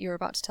that you're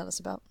about to tell us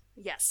about.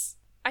 Yes.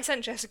 I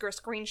sent Jessica a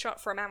screenshot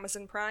from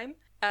Amazon Prime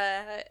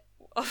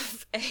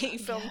of a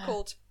film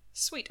called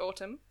Sweet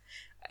Autumn.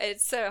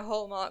 It's a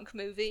Hallmark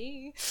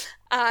movie,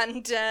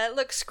 and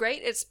looks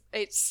great.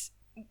 It's.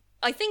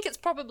 I think it's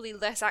probably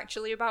less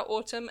actually about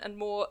autumn and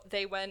more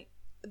they went,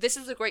 this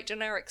is a great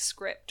generic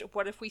script.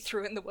 What if we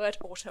threw in the word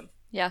autumn?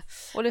 Yeah.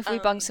 What if we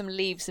bung some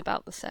leaves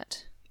about the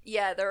set?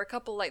 Yeah, there are a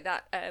couple like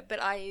that, but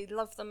I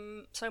love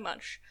them so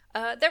much.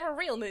 There are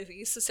real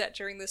movies set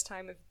during this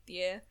time of the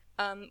year.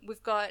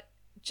 We've got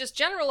just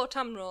general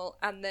autumnal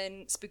and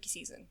then spooky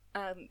season.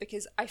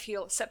 Because I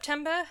feel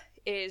September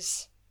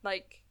is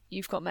like...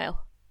 You've got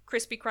mail.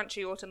 Crispy,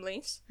 crunchy autumn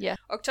leaves. Yeah.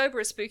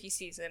 October is spooky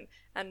season,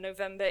 and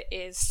November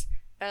is...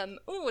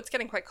 it's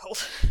getting quite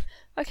cold.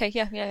 Okay,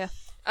 yeah.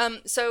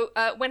 So,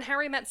 When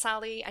Harry Met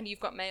Sally and You've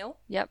Got Mail.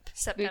 Yep.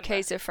 September.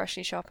 Bouquets of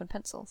freshly sharpened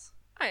pencils.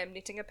 I am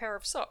knitting a pair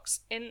of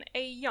socks in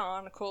a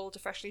yarn called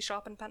Freshly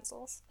Sharpened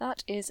Pencils.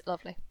 That is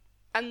lovely.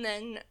 And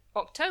then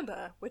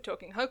October, we're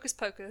talking Hocus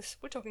Pocus,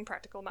 we're talking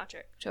Practical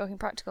Magic. Talking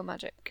practical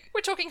magic.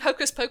 We're talking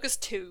Hocus Pocus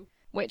 2.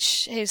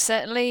 Which is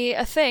certainly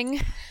a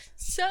thing.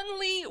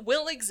 Certainly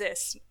will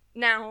exist.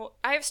 Now,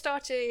 I've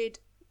started...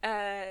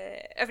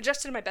 I've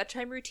adjusted my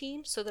bedtime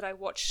routine so that I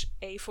watch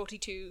a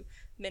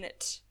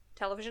 42-minute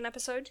television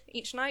episode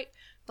each night.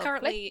 Lovely.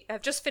 Currently,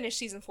 I've just finished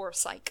season 4 of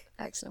Psych.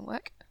 Excellent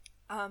work.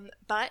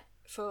 But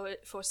for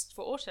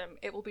autumn,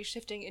 it will be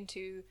shifting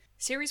into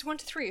series 1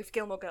 to 3 of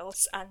Gilmore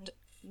Girls and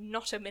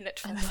not a minute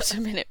further. And not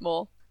a minute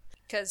more.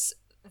 Because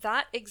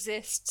that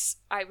exists,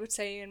 I would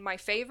say, in my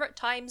favourite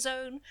time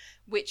zone,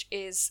 which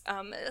is,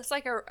 it's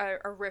like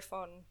a riff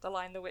on The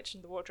Lion, the Witch,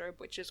 and the Wardrobe,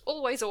 which is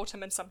always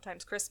autumn and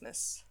sometimes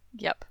Christmas.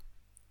 Yep.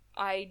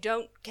 I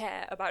don't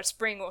care about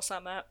spring or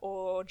summer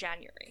or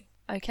January.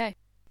 Okay.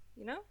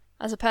 You know?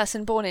 As a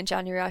person born in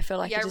January, I feel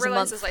like it is I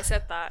realised a month as I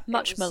said that.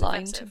 much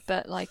maligned,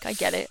 but, like, I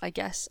get it, I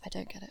guess. I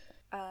don't get it.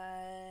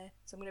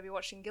 So I'm going to be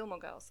watching Gilmore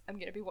Girls. I'm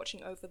going to be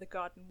watching Over the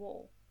Garden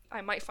Wall.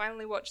 I might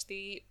finally watch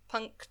the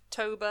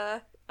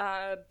Punktober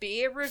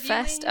beer reviewing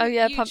Fest? Oh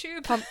yeah,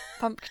 YouTube.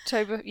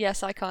 Pumptober.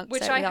 Yes, I can't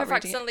Which say it I without have reading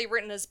accidentally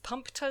written as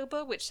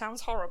Pumptober, which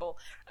sounds horrible.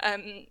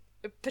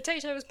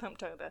 Potatoes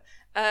Pumptober,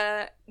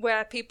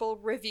 where people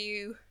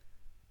review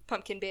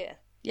pumpkin beer. it.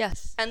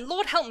 Yes. And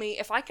Lord help me,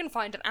 if I can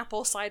find an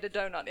apple cider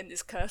donut in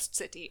this cursed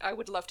city, I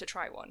would love to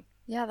try one.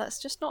 Yeah, that's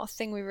just not a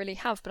thing we really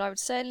have, but I would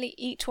certainly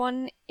eat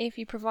one if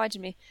you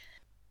provided me.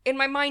 In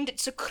my mind,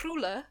 it's a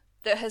cruller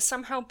that has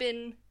somehow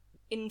been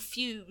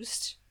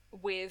infused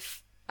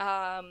with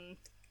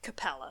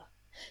Capella.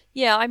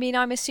 Yeah, I mean,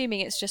 I'm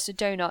assuming it's just a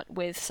donut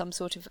with some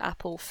sort of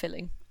apple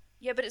filling.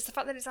 Yeah, but it's the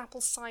fact that it's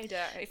apple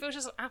cider. If it was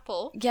just an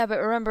apple... Yeah, but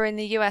remember in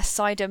the US,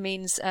 cider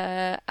means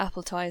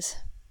apple ties.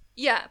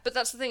 Yeah, but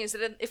that's the thing, is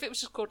that if it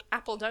was just called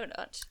apple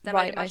donut, then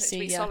Right, I'd I imagine see, it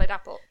to be yeah. solid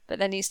apple. But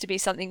there needs to be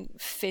something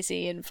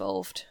fizzy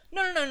involved.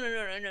 No,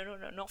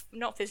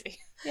 not fizzy.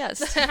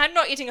 Yes. I'm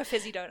not eating a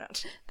fizzy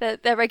donut.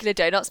 They're regular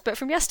donuts, but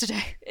from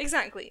yesterday.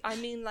 Exactly. I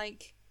mean,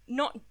 like,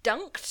 not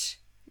dunked.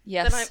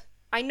 Yes. But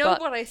I know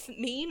but- what I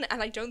mean,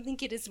 and I don't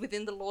think it is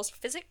within the laws of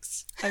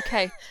physics.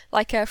 Okay,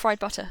 like fried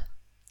butter.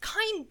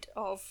 Kind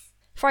of.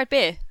 Fried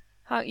beer.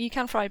 How you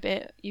can fry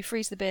beer. You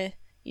freeze the beer.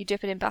 You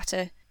dip it in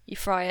batter. You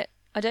fry it.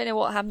 I don't know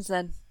what happens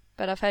then,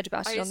 but I've heard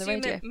about it on the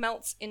radio. I assume it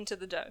melts into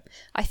the dough.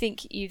 I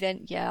think you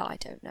then. Yeah, I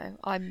don't know.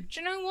 Do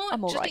you know what?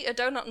 I'm all Just right. eat a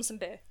donut and some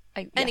beer.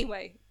 Yeah.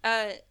 Anyway,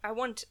 I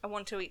want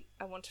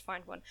to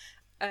find one.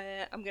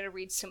 I'm going to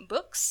read some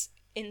books.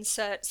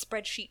 Insert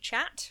spreadsheet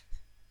chat.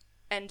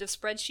 End of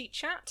spreadsheet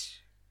chat.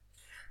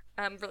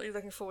 I'm really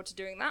looking forward to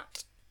doing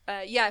that.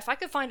 Yeah, if I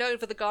could find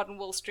Over the Garden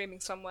Wall streaming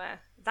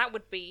somewhere, that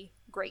would be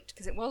great,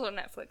 because it was on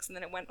Netflix and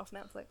then it went off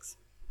Netflix.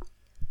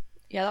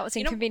 Yeah, that was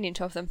You know- inconvenient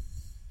of them.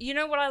 You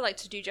know what I like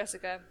to do,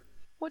 Jessica?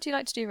 What do you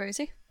like to do,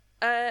 Rosie?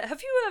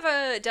 Have you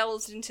ever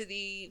delved into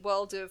the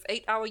world of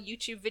 8-hour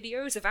YouTube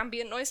videos of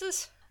ambient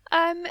noises?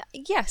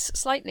 Yes,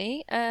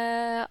 slightly.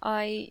 When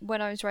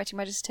I was writing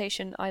my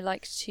dissertation, I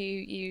liked to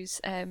use.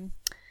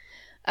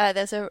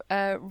 There's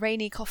a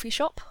rainy coffee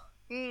shop,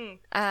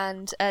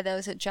 and there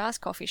was a jazz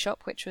coffee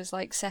shop, which was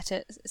like set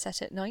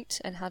at night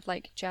and had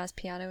like jazz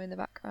piano in the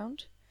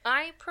background.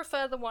 I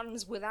prefer the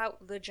ones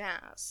without the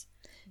jazz.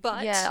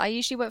 But Yeah, I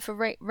usually went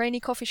for rainy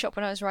coffee shop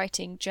when I was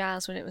writing,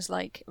 jazz when it was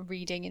like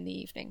reading in the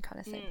evening kind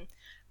of thing.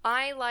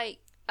 I like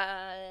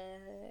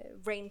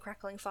Rain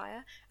Crackling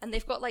Fire, and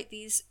they've got like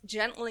these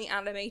gently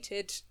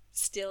animated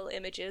still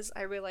images.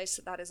 I realise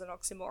that is an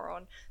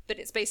oxymoron, but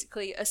it's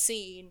basically a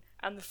scene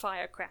and the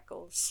fire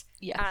crackles,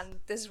 Yes. and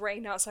there's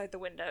rain outside the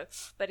window,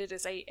 but it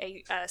is a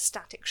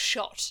static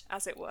shot,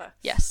 as it were.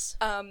 Yes.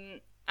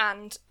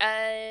 And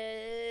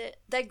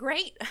they're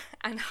great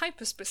and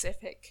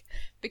hyper-specific,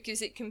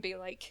 because it can be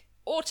like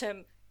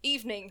autumn,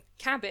 evening,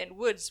 cabin,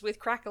 woods with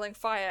crackling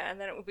fire,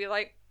 and then it would be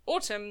like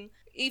autumn,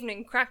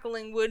 evening,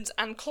 crackling woods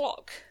and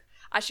clock.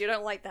 Actually, I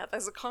don't like that.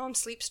 There's a calm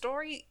sleep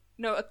story.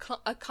 No, a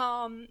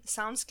calm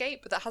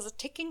soundscape that has a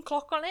ticking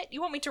clock on it.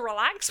 You want me to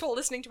relax while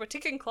listening to a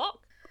ticking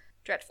clock?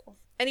 Dreadful.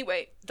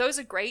 Anyway, those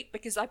are great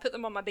because I put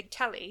them on my big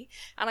telly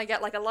and I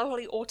get like a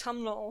lovely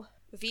autumnal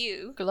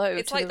view. Glow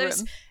it's to like the those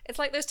room. It's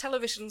like those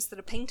televisions that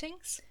are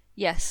paintings.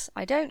 Yes,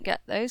 I don't get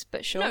those,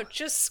 but sure. No,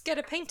 just get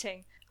a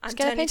painting and Just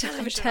get turn a your painting and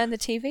television turn off.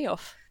 the TV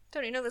off.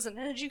 Don't you know there's an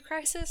energy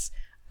crisis?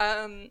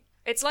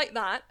 It's like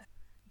that,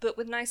 but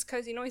with nice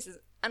cozy noises.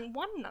 And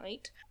one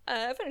night,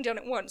 I've only done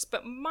it once,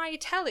 but my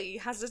telly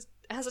has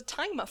a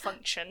timer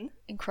function.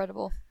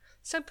 Incredible.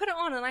 So I put it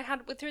on and I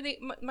had, through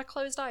my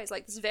closed eyes,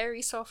 like this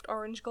very soft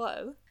orange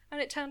glow,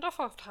 and it turned off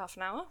after half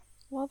an hour.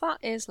 Well, that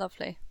is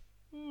lovely.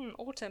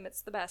 Autumn,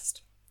 it's the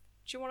best.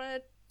 Do you want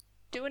to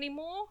do any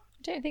more?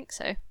 I don't think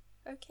so.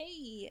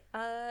 Okay,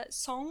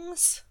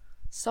 songs?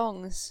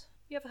 Songs.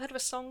 You ever heard of a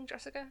song,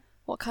 Jessica?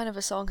 What kind of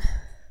a song?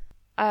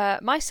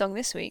 My song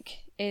this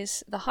week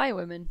is The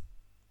Highwomen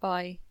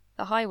by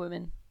The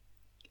Highwomen.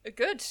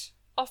 Good.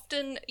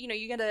 Often,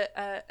 you get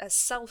a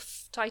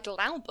self-titled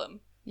album.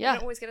 Yeah. You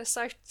don't always get a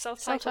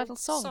self-titled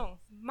song.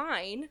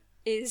 Mine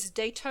is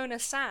Daytona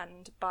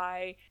Sand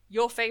by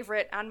your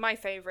favourite and my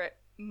favourite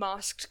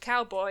masked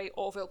cowboy,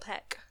 Orville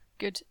Peck.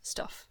 Good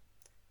stuff.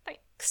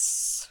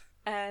 Thanks.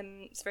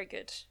 It's very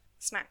good.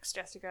 Snacks,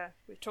 Jessica.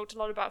 We've talked a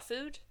lot about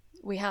food.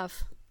 We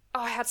have.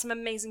 Oh, I had some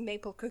amazing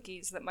maple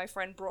cookies that my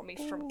friend brought me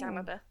from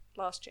Canada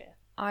last year.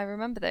 I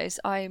remember those.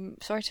 I'm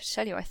sorry to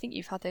tell you, I think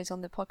you've had those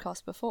on the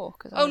podcast before.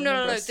 Oh,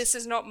 no, this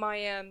is not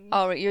my...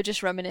 Oh, right, you're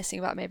just reminiscing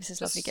about Mavis's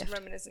lovely This is gift.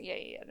 reminiscent.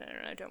 Yeah, no,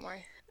 don't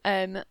worry.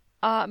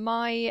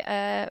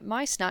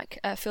 My snack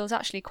feels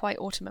actually quite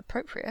autumn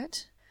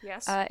appropriate.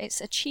 Yes.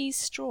 It's a cheese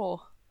straw.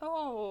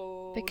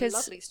 Oh, Because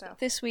lovely stuff.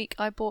 this week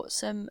I bought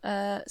some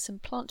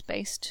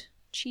plant-based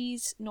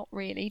cheese, not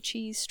really,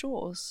 cheese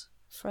straws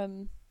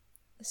from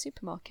the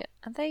supermarket.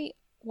 And they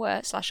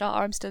were, /are,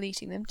 I'm still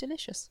eating them,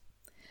 delicious.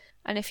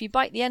 And if you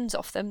bite the ends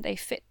off them, they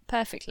fit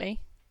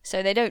perfectly.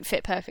 So they don't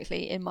fit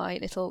perfectly in my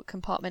little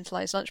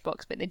compartmentalised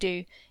lunchbox, but they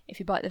do if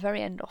you bite the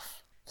very end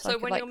off. So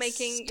when you're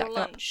making your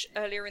lunch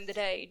earlier in the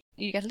day,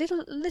 you get a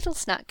little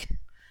snack.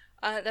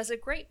 There's a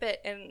great bit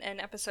in an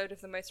episode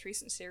of the most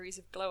recent series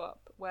of Glow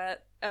Up where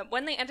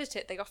when they edit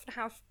it, they often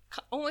have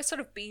almost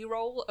sort of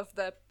B-roll of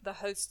the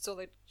hosts or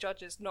the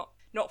judges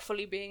not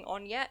fully being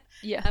on yet.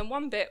 Yeah. And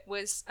one bit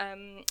was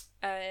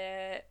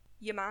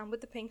your man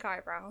with the pink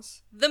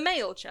eyebrows, the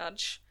male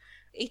judge,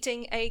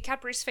 eating a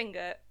Cadbury's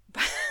finger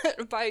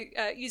by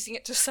using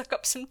it to suck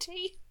up some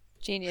tea.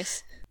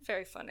 Genius.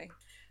 Very funny.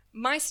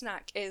 My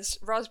snack is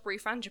raspberry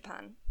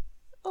frangipan.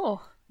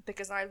 Oh.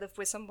 Because I live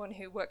with someone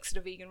who works at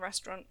a vegan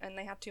restaurant and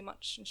they had too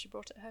much and she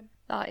brought it home.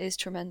 That is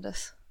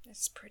tremendous.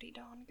 It's pretty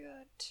darn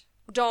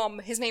good. Dom.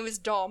 His name is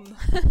Dom.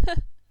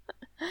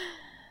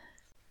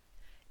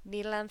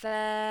 Needle and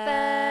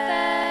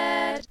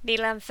thread.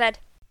 Needle and thread.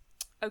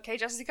 Okay,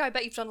 Jessica, I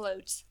bet you've done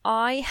loads.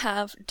 I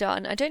have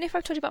done. I don't know if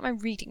I've told you about my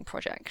reading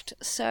project.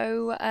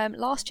 So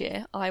last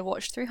year I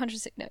watched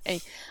 306. No,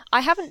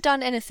 I haven't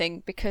done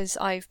anything because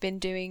I've been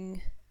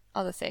doing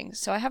other things.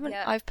 So I haven't.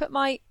 Yeah. I've put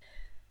my.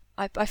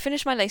 I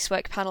finished my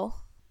lacework panel,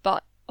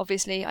 but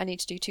obviously I need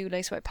to do 2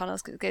 lacework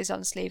panels because it goes down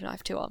the sleeve and I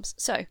have 2 arms.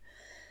 So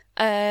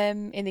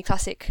in the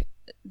classic,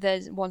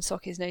 there's 1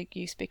 sock is no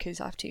use because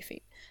I have 2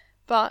 feet.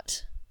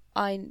 But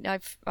I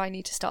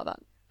need to start that,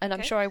 and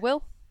I'm sure I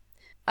will.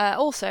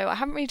 Also, I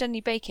haven't really done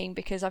any baking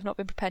because I've not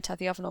been prepared to have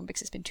the oven on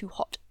because it's been too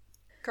hot.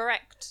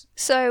 Correct.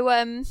 So,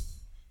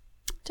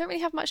 don't really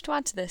have much to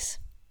add to this.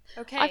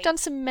 Okay. I've done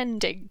some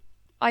mending.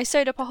 I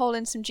sewed up a hole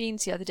in some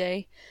jeans the other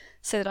day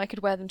so that I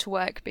could wear them to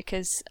work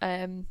because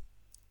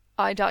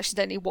I'd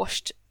accidentally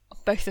washed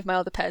both of my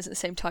other pairs at the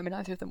same time and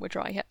neither of them were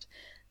dry yet.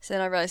 So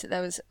then I realised that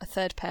there was a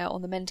third pair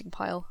on the mending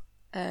pile.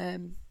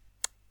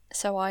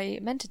 So I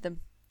mended them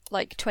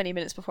like 20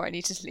 minutes before I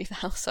needed to leave the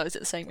house, so I was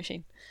at the sewing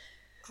machine.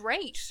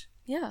 Great.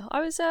 Yeah,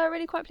 I was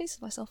really quite pleased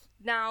with myself.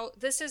 Now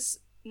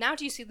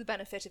do you see the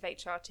benefit of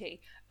HRT?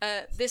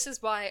 This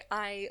is why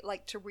I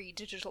like to read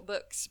digital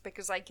books,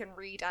 because I can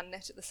read and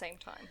knit at the same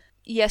time.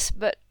 Yes,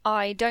 but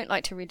I don't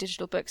like to read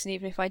digital books, and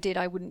even if I did,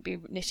 I wouldn't be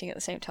knitting at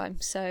the same time,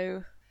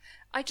 so...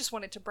 I just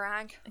wanted to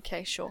brag.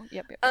 Okay, sure.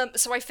 Yep.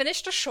 So I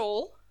finished a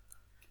shawl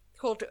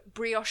called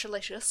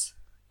Brioche-alicious,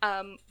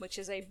 which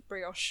is a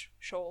brioche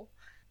shawl,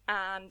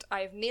 and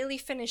I've nearly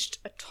finished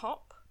a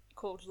top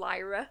called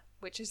Lyra,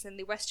 which is in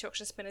the West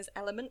Yorkshire Spinners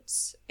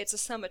Elements. It's a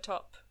summer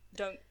top.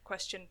 Don't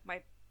question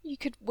my... You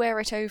could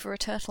wear it over a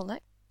turtleneck.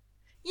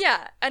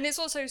 Yeah, and it's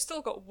also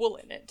still got wool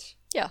in it.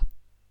 Yeah.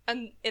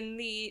 And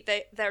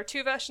there are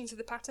 2 versions of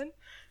the pattern.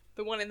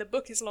 The one in the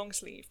book is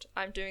long-sleeved.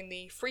 I'm doing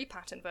the free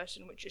pattern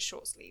version, which is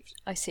short-sleeved.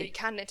 I see. So you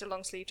can knit a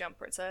long-sleeve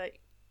jumper. It's a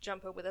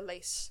jumper with a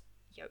lace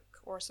yoke,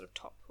 or a sort of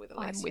top with a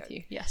lace yoke. I'm with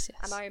you, yes.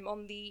 And I'm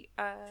on the...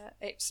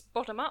 it's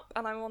bottom-up,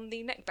 and I'm on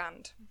the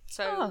neckband.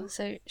 So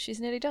she's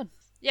nearly done.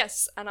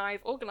 Yes, and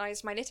I've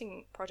organised my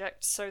knitting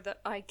project so that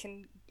I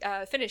can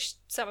finish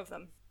some of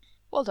them.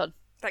 Well done.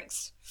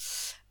 Thanks.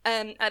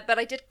 But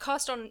I did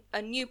cast on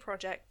a new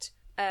project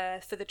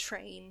for the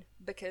train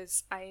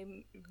because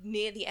I'm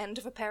near the end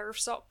of a pair of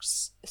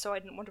socks, so I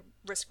didn't want to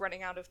risk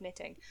running out of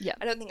knitting. Yeah.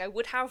 I don't think I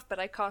would have, but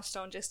I cast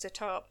on just a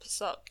top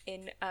sock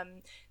in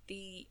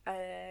the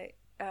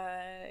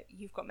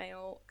You've Got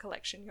Mail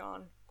collection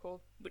yarn,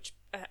 called which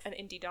an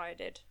indie dyer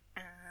did,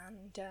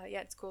 and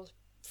it's called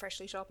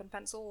Freshly Sharpened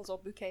Pencils or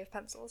Bouquet of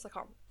Pencils. I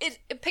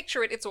can't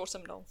picture it. It's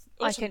autumnal.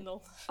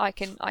 I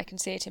can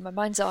see it in my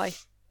mind's eye.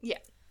 Yeah.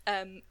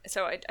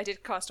 So I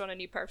did cast on a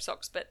new pair of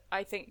socks, but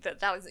I think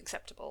that is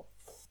acceptable.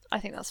 I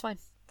think that's fine.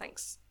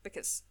 Thanks,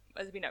 because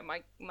as we know,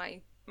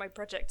 my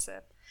projects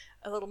are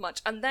a little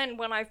much. And then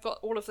when I've got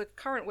all of the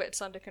current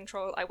WITs under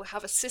control, I will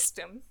have a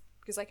system,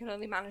 because I can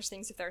only manage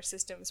things if there are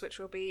systems, which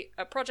will be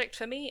a project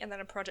for me and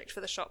then a project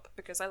for the shop,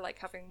 because I like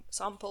having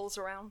samples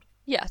around.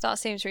 Yeah, that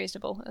seems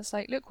reasonable. It's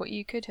like, look what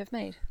you could have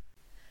made.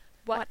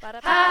 What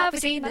have we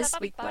seen this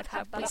week? What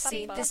have we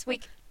seen this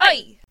week?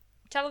 Oi!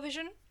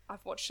 Television.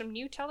 I've watched some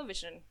new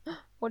television.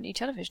 What new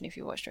television have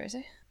you watched,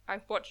 Rosie?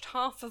 I've watched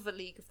half of A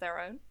League of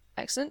Their Own.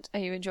 Excellent. Are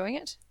you enjoying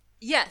it?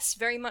 Yes,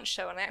 very much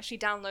so. And I actually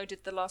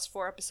downloaded the last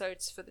 4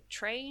 episodes for the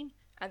train,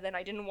 and then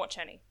I didn't watch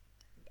any.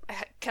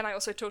 Can I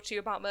also talk to you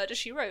about Murder,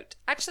 She Wrote?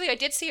 Actually, I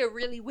did see a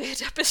really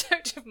weird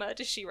episode of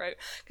Murder, She Wrote,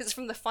 because it's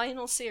from the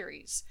final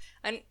series.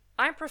 And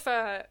I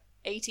prefer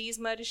 80s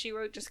Murder, She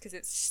Wrote just because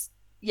it's...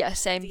 Yeah,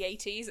 same. The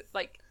 80s.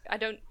 Like,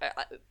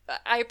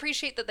 I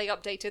appreciate that they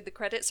updated the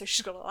credits, so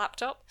she's got a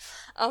laptop.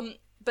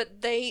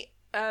 But they,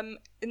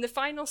 in the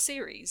final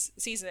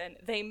season,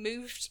 they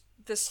moved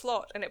the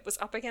slot and it was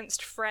up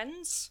against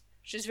Friends,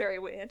 which is very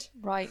weird.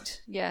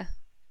 Right, yeah.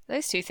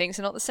 Those two things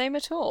are not the same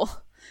at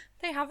all.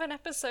 They have an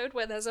episode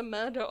where there's a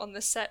murder on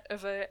the set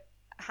of a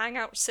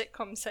hangout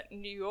sitcom set in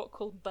New York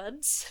called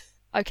Buds.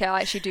 Okay,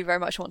 I actually do very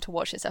much want to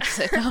watch this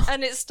episode now.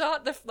 And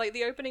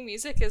the opening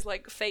music is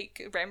like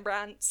fake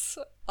Rembrandt's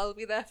 "I'll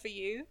Be There for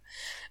You,"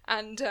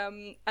 and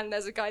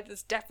there's a guy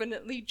that's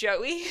definitely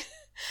Joey,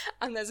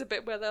 and there's a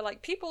bit where they're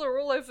like, people are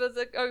all over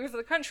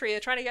the country are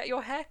trying to get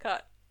your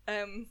haircut.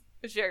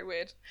 It's very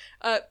weird.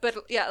 But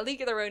yeah, A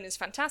League of Their Own is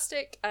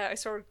fantastic. I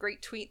saw a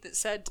great tweet that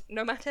said,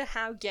 no matter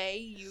how gay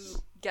you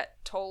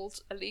get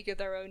told A League of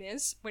Their Own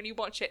is, when you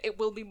watch it, it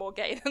will be more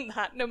gay than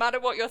that, no matter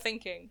what you're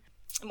thinking.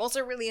 I'm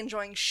also really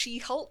enjoying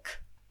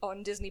She-Hulk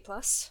on Disney+.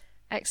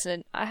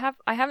 Excellent. I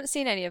haven't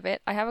seen any of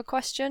it. I have a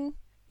question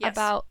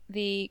about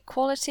the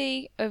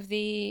quality of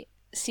the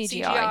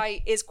CGI.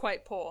 CGI is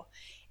quite poor.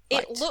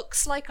 Right. It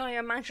looks like I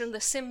imagine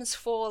The Sims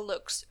 4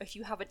 looks if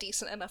you have a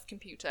decent enough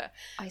computer.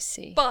 I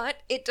see. But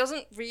it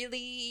doesn't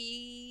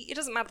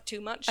matter too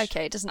much.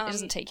 Okay, it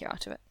doesn't take you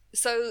out of it.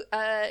 So,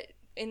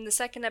 in the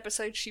second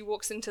episode, she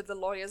walks into the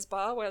lawyer's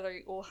bar where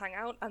they all hang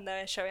out, and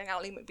they're showing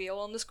Ally McBeal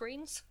on the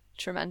screens.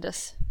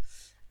 Tremendous.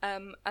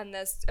 And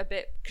there's a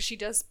bit, because she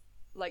does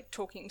like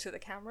talking to the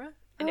camera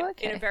in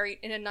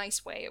a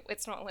nice way.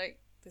 It's not like,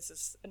 this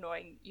is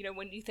annoying, you know,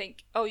 when you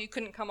think, oh, you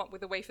couldn't come up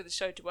with a way for the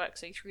show to work,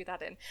 so you threw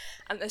that in.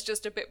 And there's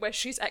just a bit where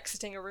she's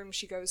exiting a room,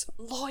 she goes,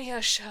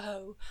 lawyer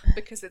show,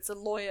 because it's a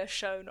lawyer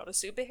show, not a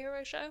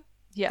superhero show.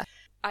 Yeah.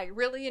 I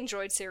really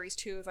enjoyed series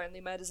 2 of Only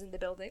Murders in the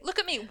Building. Look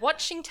at me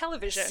watching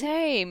television.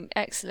 Same.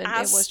 Excellent.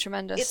 It was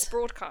tremendous. It's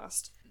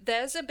broadcast.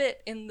 There's a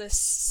bit in the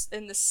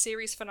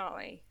series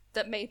finale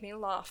that made me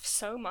laugh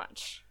so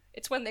much.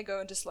 It's when they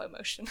go into slow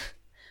motion.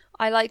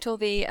 I liked all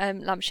the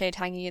lampshade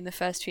hanging in the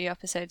first few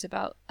episodes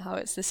about how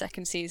it's the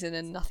second season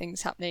and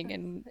nothing's happening,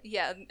 and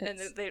yeah, and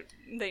they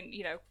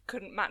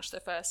couldn't match the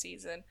first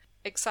season.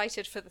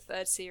 Excited for the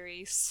third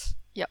series.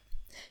 Yep.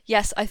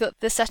 Yes, I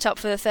thought the setup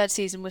for the third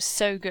season was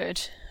so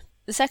good.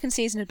 The second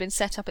season had been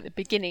set up at the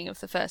beginning of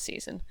the first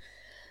season.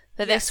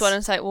 But this one,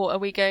 it's like, well, are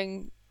we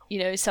going,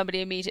 is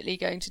somebody immediately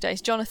going to die?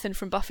 Is Jonathan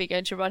from Buffy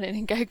going to run in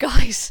and go,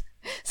 guys,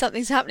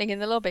 something's happening in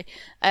the lobby?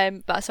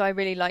 But so I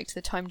really liked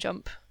the time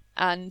jump.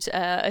 And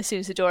as soon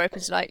as the door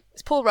opens, like,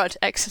 it's Paul Rudd,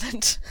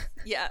 excellent.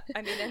 Yeah,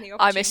 I mean,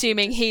 I'm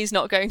assuming he's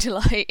not going to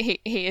lie.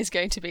 He is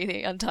going to be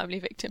the untimely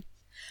victim.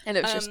 And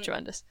it was just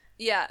tremendous.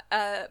 Yeah,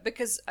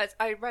 because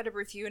I read a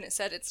review and it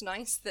said it's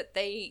nice that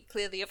they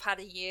clearly have had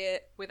a year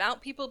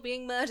without people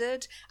being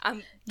murdered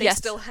and they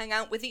still hang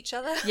out with each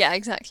other. Yeah,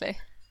 exactly.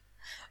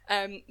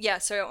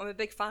 So I'm a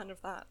big fan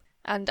of that.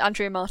 And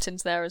Andrea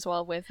Martin's there as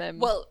well with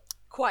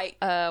quite.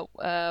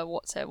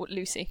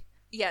 Lucy.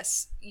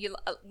 Yes, you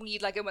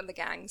like it when the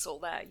gang's all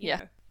there. You yeah.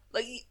 know?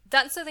 Like,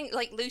 that's the thing,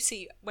 like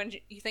Lucy, when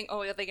you think,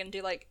 oh, are they going to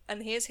do like,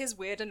 and here's his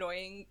weird,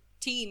 annoying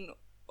teen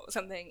or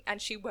something,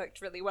 and she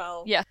worked really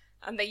well. Yeah.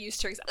 And they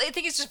used her, I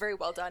think it's just very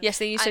well done. Yes,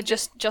 they used her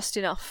just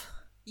enough.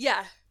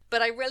 Yeah,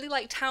 but I really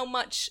liked how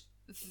much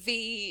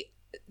the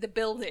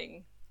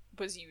building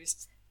was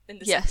used in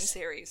the second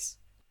series.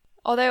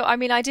 Although, I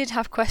mean, I did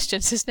have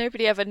questions. Has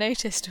nobody ever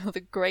noticed all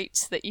the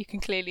grates that you can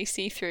clearly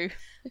see through?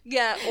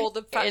 Yeah, or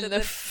the fact in the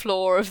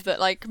floor of the,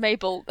 like,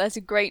 Mabel, there's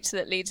a grate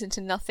that leads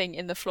into nothing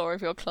in the floor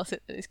of your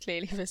closet that is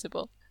clearly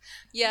visible.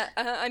 Yeah,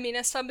 I mean,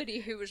 as somebody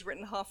who has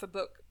written half a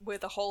book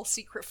with a whole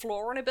secret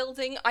floor in a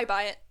building, I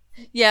buy it.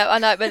 Yeah, I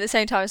know, but at the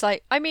same time, it's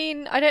like, I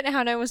mean, I don't know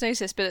how no one's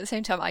noticed, but at the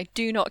same time, I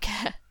do not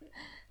care.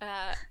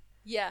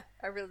 Yeah,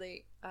 I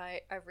really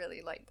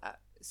like that.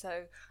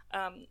 So,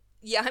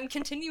 yeah, I'm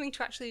continuing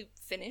to actually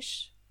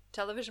finish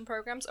television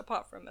programs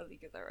apart from A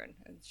League of Their Own,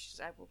 and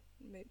I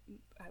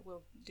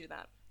will do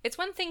that. It's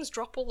when things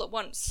drop all at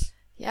once.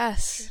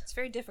 Yes, it's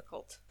very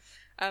difficult.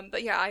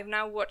 But yeah, I've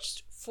now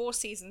watched 4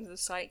 seasons of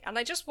Psych, and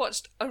I just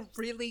watched a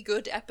really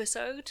good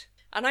episode.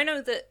 And I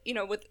know that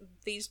with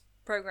these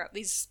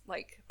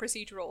like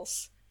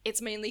procedurals,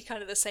 it's mainly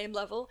kind of the same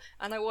level.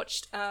 And I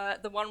watched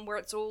the one where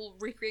it's all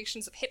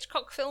recreations of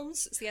Hitchcock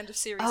films. It's the end of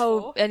series 4.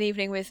 Oh, An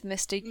Evening with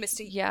Misty.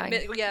 Misty Yang.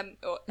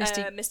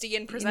 Misty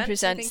Yin Presents.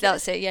 Presents.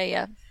 That's it.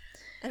 Yeah.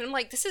 And I'm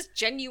like, this is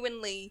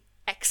genuinely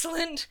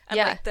excellent. And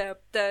yeah.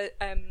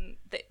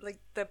 like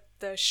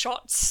the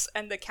shots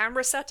and the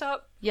camera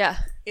setup. Yeah.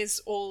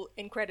 Is all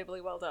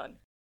incredibly well done.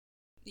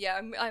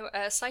 Yeah,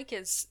 Psych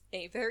is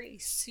a very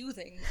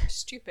soothing,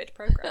 stupid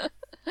program.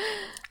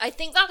 I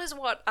think that is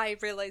what I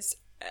realized.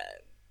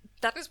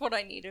 That is what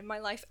I need in my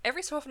life.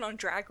 Every so often on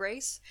Drag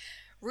Race,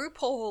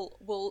 RuPaul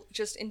will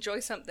just enjoy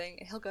something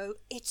and he'll go,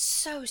 "It's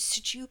so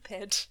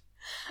stupid,"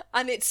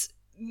 and it's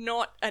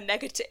not a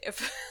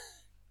negative.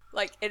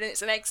 Like,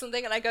 it's an excellent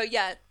thing, and I go,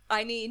 "Yeah,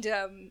 I need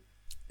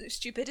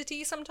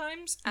stupidity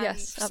sometimes." And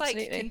yes, Psych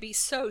absolutely. can be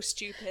so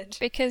stupid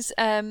because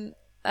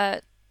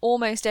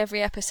almost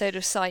every episode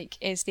of Psych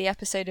is the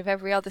episode of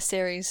every other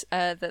series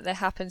that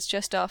happens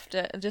just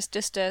after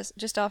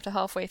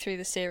halfway through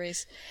the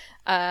series,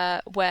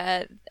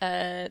 where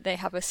they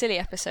have a silly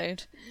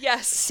episode.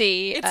 Yes.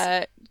 See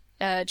Jack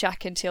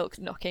and Teal'c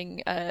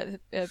knocking,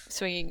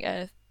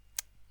 swinging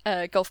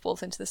golf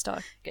balls into the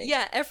Stargate.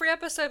 Yeah, every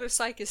episode of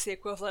Psych is the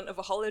equivalent of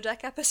a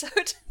holodeck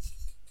episode.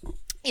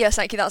 Yes,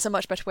 thank you. That's a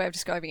much better way of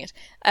describing it.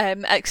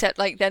 Except,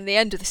 like, then the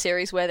end of the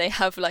series where they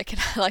have like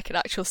an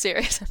actual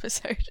serious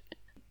episode.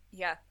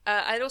 Yeah.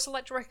 I'd also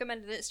like to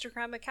recommend an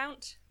Instagram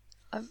account.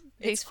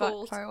 It's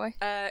called far away.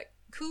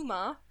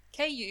 Kumar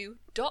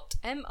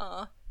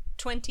KU.MR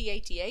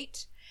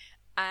 2088,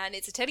 and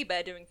it's a teddy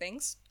bear doing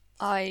things.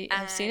 I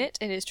have seen it.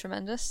 It is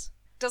tremendous.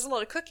 Does a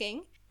lot of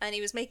cooking, and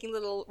he was making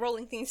little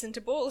rolling things into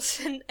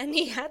balls, and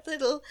he had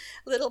little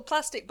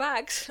plastic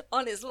bags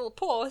on his little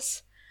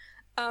paws.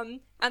 And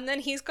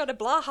then he's got a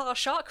Blaha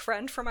shark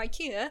friend from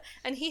IKEA,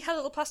 and he had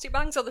little plastic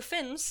bags on the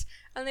fins,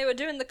 and they were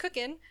doing the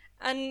cooking,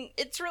 and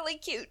it's really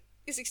cute.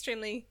 It's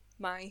extremely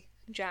my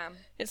jam.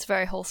 It's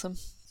very wholesome.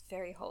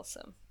 Very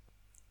wholesome.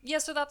 Yeah,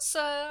 so that's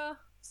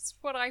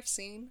what I've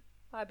seen.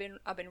 I've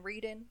been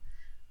reading.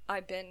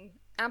 I've been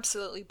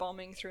absolutely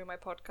bombing through my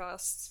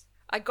podcasts.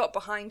 I got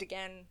behind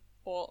again,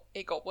 or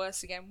it got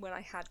worse again when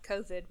I had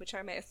COVID, which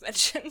I may have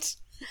mentioned.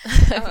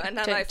 And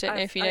then don't know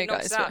if you know,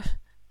 guys.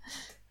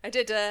 I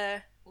did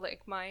I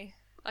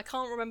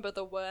can't remember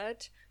the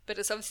word, but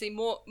it's obviously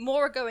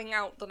more are going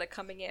out than are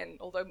coming in,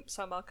 although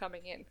some are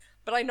coming in.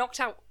 But I knocked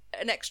out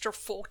an extra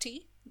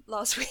 40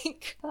 last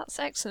week. That's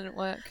excellent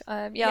work.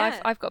 Yeah.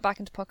 I've got back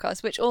into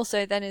podcasts, which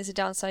also then is a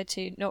downside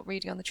to not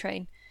reading on the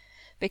train,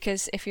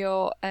 because if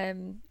you're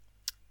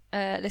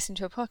listening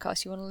to a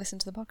podcast, you want to listen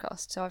to the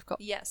podcast. So I've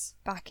got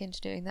back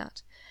into doing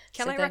that.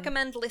 Can I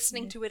recommend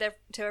listening to it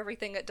to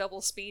everything at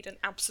double speed and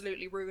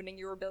absolutely ruining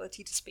your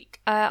ability to speak?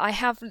 I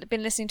have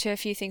been listening to a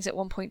few things at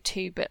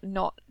 1.2, but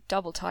not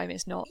double time.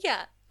 Is not.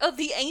 Yeah. Oh,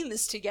 the aim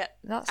is to get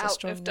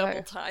out of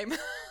double time.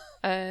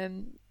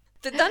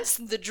 That's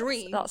the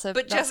dream. That's a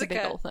Jessica, a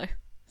big goal, though.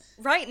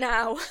 Right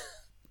now,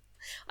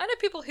 I know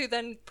people who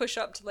then push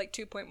up to like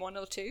 2.1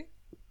 or 2.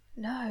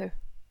 No,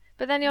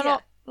 but then you're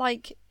not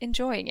like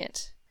enjoying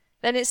it.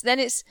 Then it's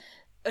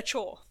a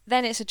chore.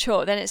 Then it's a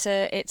chore. Then it's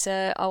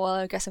a oh well,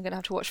 I guess I'm gonna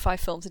have to watch 5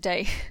 films a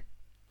day.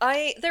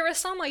 There are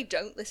some I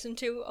don't listen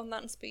to on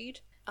that speed.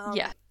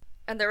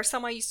 And there are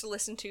some I used to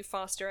listen to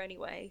faster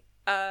anyway.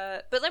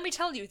 But let me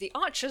tell you, the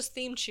Archers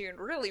theme tune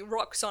really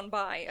rocks on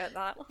by at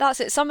that. That's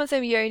it. Some of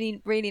them you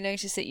only really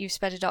notice that you've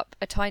sped it up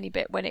a tiny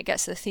bit when it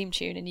gets to the theme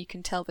tune, and you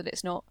can tell that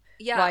it's not.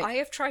 Yeah, right. I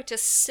have tried to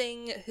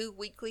sing Who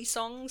Weekly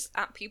songs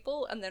at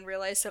people, and then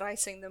realised that I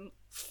sing them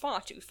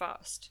far too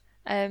fast.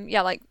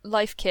 Like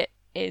Life Kit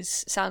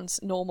sounds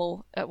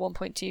normal at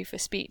 1.2 for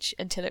speech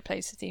until it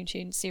plays the theme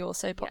tune. See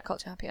also Pop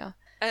Culture Happy Hour.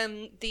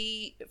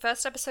 The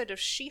first episode of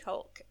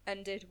She-Hulk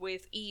ended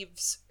with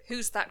Eve's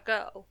 "Who's That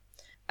Girl?"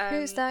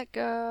 Who's that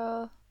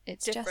girl?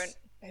 It's different.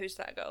 Who's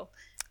that girl?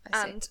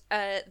 And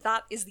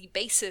that is the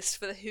basis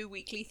for the Who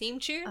Weekly theme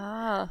tune.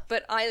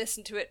 But I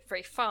listened to it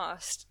very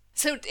fast,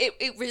 so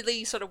it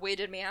really sort of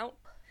weirded me out.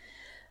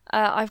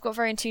 I've got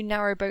very into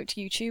Narrowboat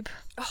YouTube.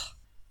 Oh,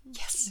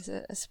 yes. It's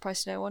a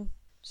surprise to no one.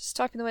 Just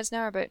type in the words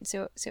Narrowboat and see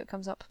what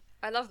comes up.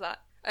 I love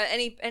that.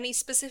 Any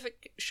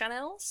specific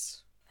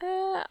channels?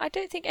 I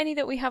don't think any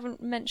that we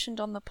haven't mentioned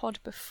on the pod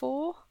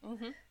before.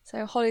 Mm-hmm.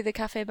 So Holly the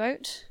Cafe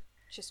Boat.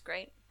 Just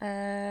great.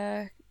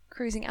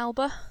 Cruising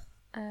Alba.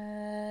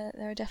 There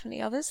are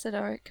definitely others that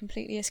are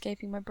completely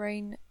escaping my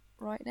brain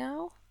right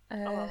now.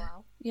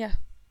 Wow. Yeah.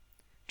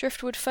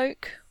 Driftwood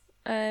Folk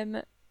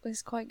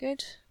was quite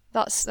good.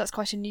 That's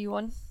quite a new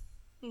one.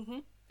 Mm-hmm.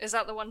 Is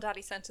that the one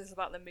Daddy sent us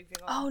about them moving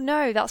on? Oh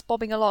no, that's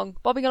Bobbing Along.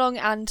 Bobbing Along,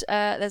 and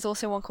there's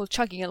also one called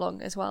Chugging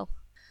Along as well.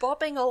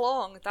 Bobbing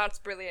Along, that's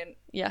brilliant.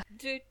 Yeah.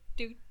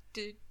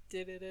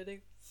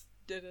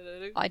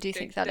 I do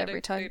think that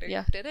every time.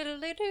 Yeah.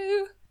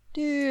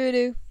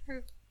 Yeah,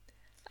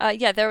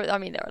 there are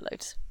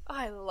loads.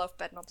 I love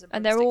Bedknobs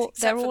and they're all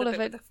of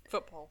it.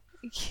 Football.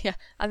 Yeah,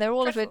 and they're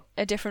all of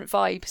a different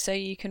vibe. So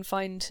you can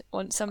find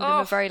some of them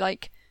are very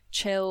like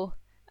chill,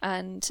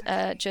 and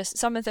just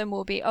some of them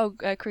will be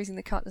Cruising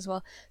the Cut as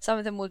well. Some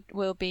of them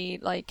will be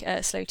like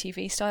slow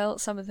TV style.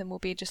 Some of them will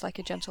be just like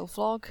a gentle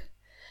vlog.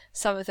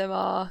 Some of them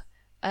are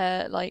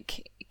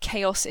like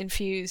chaos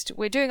infused.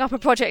 We're doing up a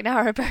project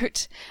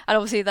Narrowboat, and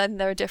obviously then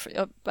there are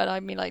different, but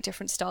I mean like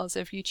different styles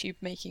of YouTube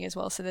making as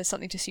well. So there's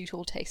something to suit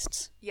all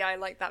tastes. Yeah, I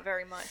like that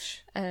very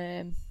much.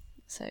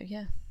 So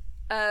yeah.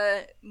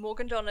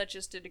 Morgan Donna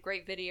just did a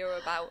great video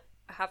about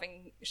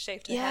having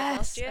shaved her hair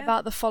last year.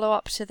 About the follow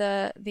up to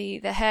the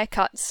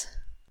haircuts.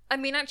 I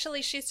mean,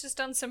 actually, she's just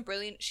done some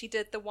brilliant. She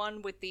did the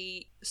one with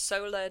the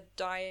solar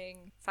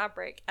dyeing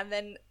fabric, and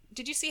then.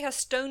 Did you see her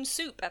Stone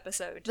Soup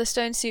episode? The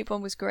Stone Soup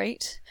one was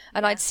great.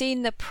 And I'd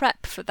seen the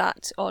prep for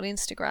that on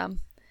Instagram,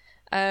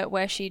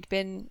 where she'd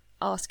been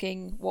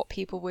asking what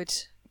people would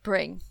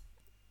bring.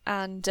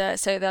 And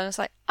so then I was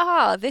like,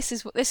 this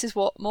is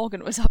what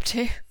Morgan was up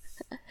to.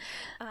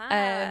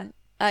 The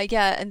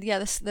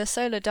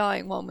solar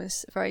dyeing one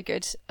was very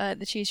good.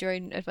 The Choose Your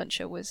Own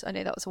Adventure I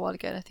know that was a while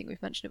ago, and I think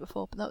we've mentioned it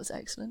before, but that was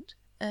excellent.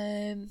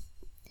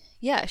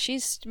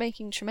 She's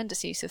making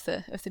tremendous use of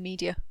the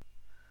media.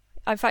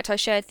 In fact, I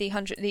shared the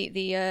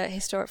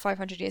historic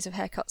 500 years of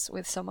haircuts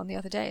with someone the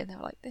other day, and they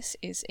were like, "This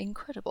is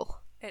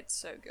incredible." It's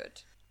so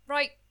good.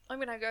 Right, I'm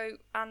gonna go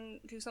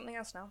and do something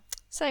else now.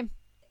 Same.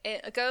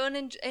 Go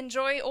and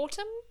enjoy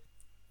autumn.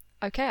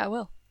 Okay, I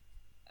will.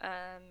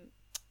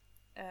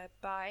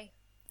 Bye.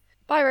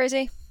 Bye,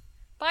 Rosie.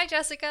 Bye,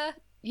 Jessica.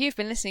 You've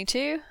been listening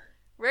to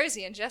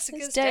Rosie and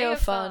Jessica's Day of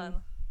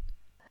Fun.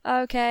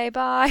 Fun. Okay,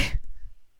 bye.